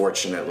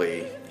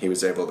 unfortunately, he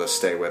was able to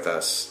stay with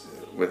us,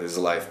 with his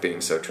life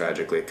being so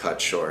tragically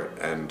cut short.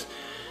 And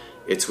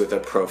it's with a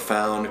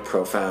profound,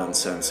 profound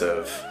sense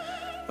of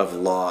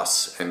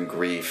loss and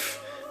grief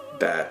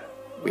that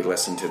we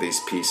listen to these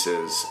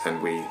pieces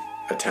and we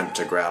attempt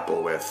to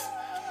grapple with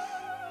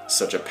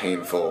such a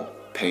painful,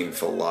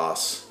 painful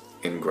loss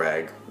in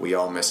Greg. We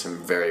all miss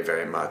him very,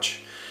 very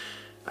much.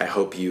 I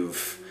hope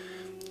you've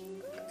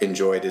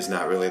enjoyed is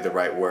not really the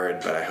right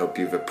word, but I hope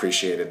you've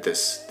appreciated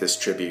this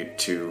tribute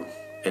to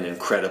an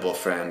incredible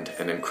friend,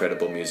 an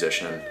incredible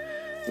musician,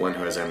 one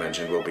who, as I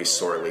mentioned, will be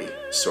sorely,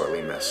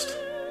 sorely missed.